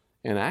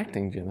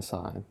enacting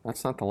genocide.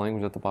 That's not the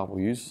language that the Bible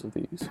uses of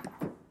these.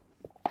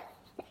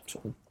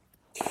 So.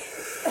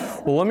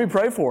 Well, let me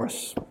pray for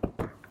us.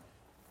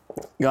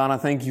 God, I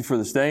thank you for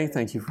this day.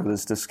 Thank you for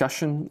this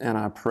discussion. And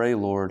I pray,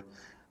 Lord,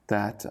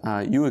 that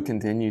you would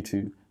continue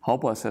to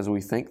help us as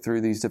we think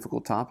through these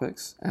difficult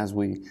topics, as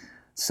we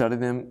study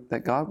them,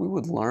 that God, we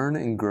would learn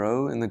and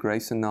grow in the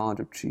grace and knowledge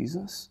of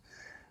Jesus.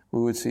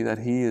 We would see that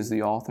he is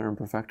the author and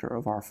perfecter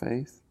of our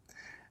faith,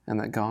 and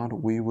that, God,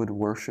 we would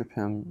worship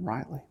him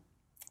rightly.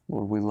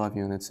 Lord, we love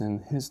you, and it's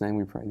in his name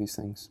we pray these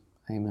things.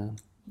 Amen.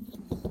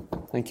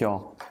 Thank you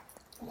all.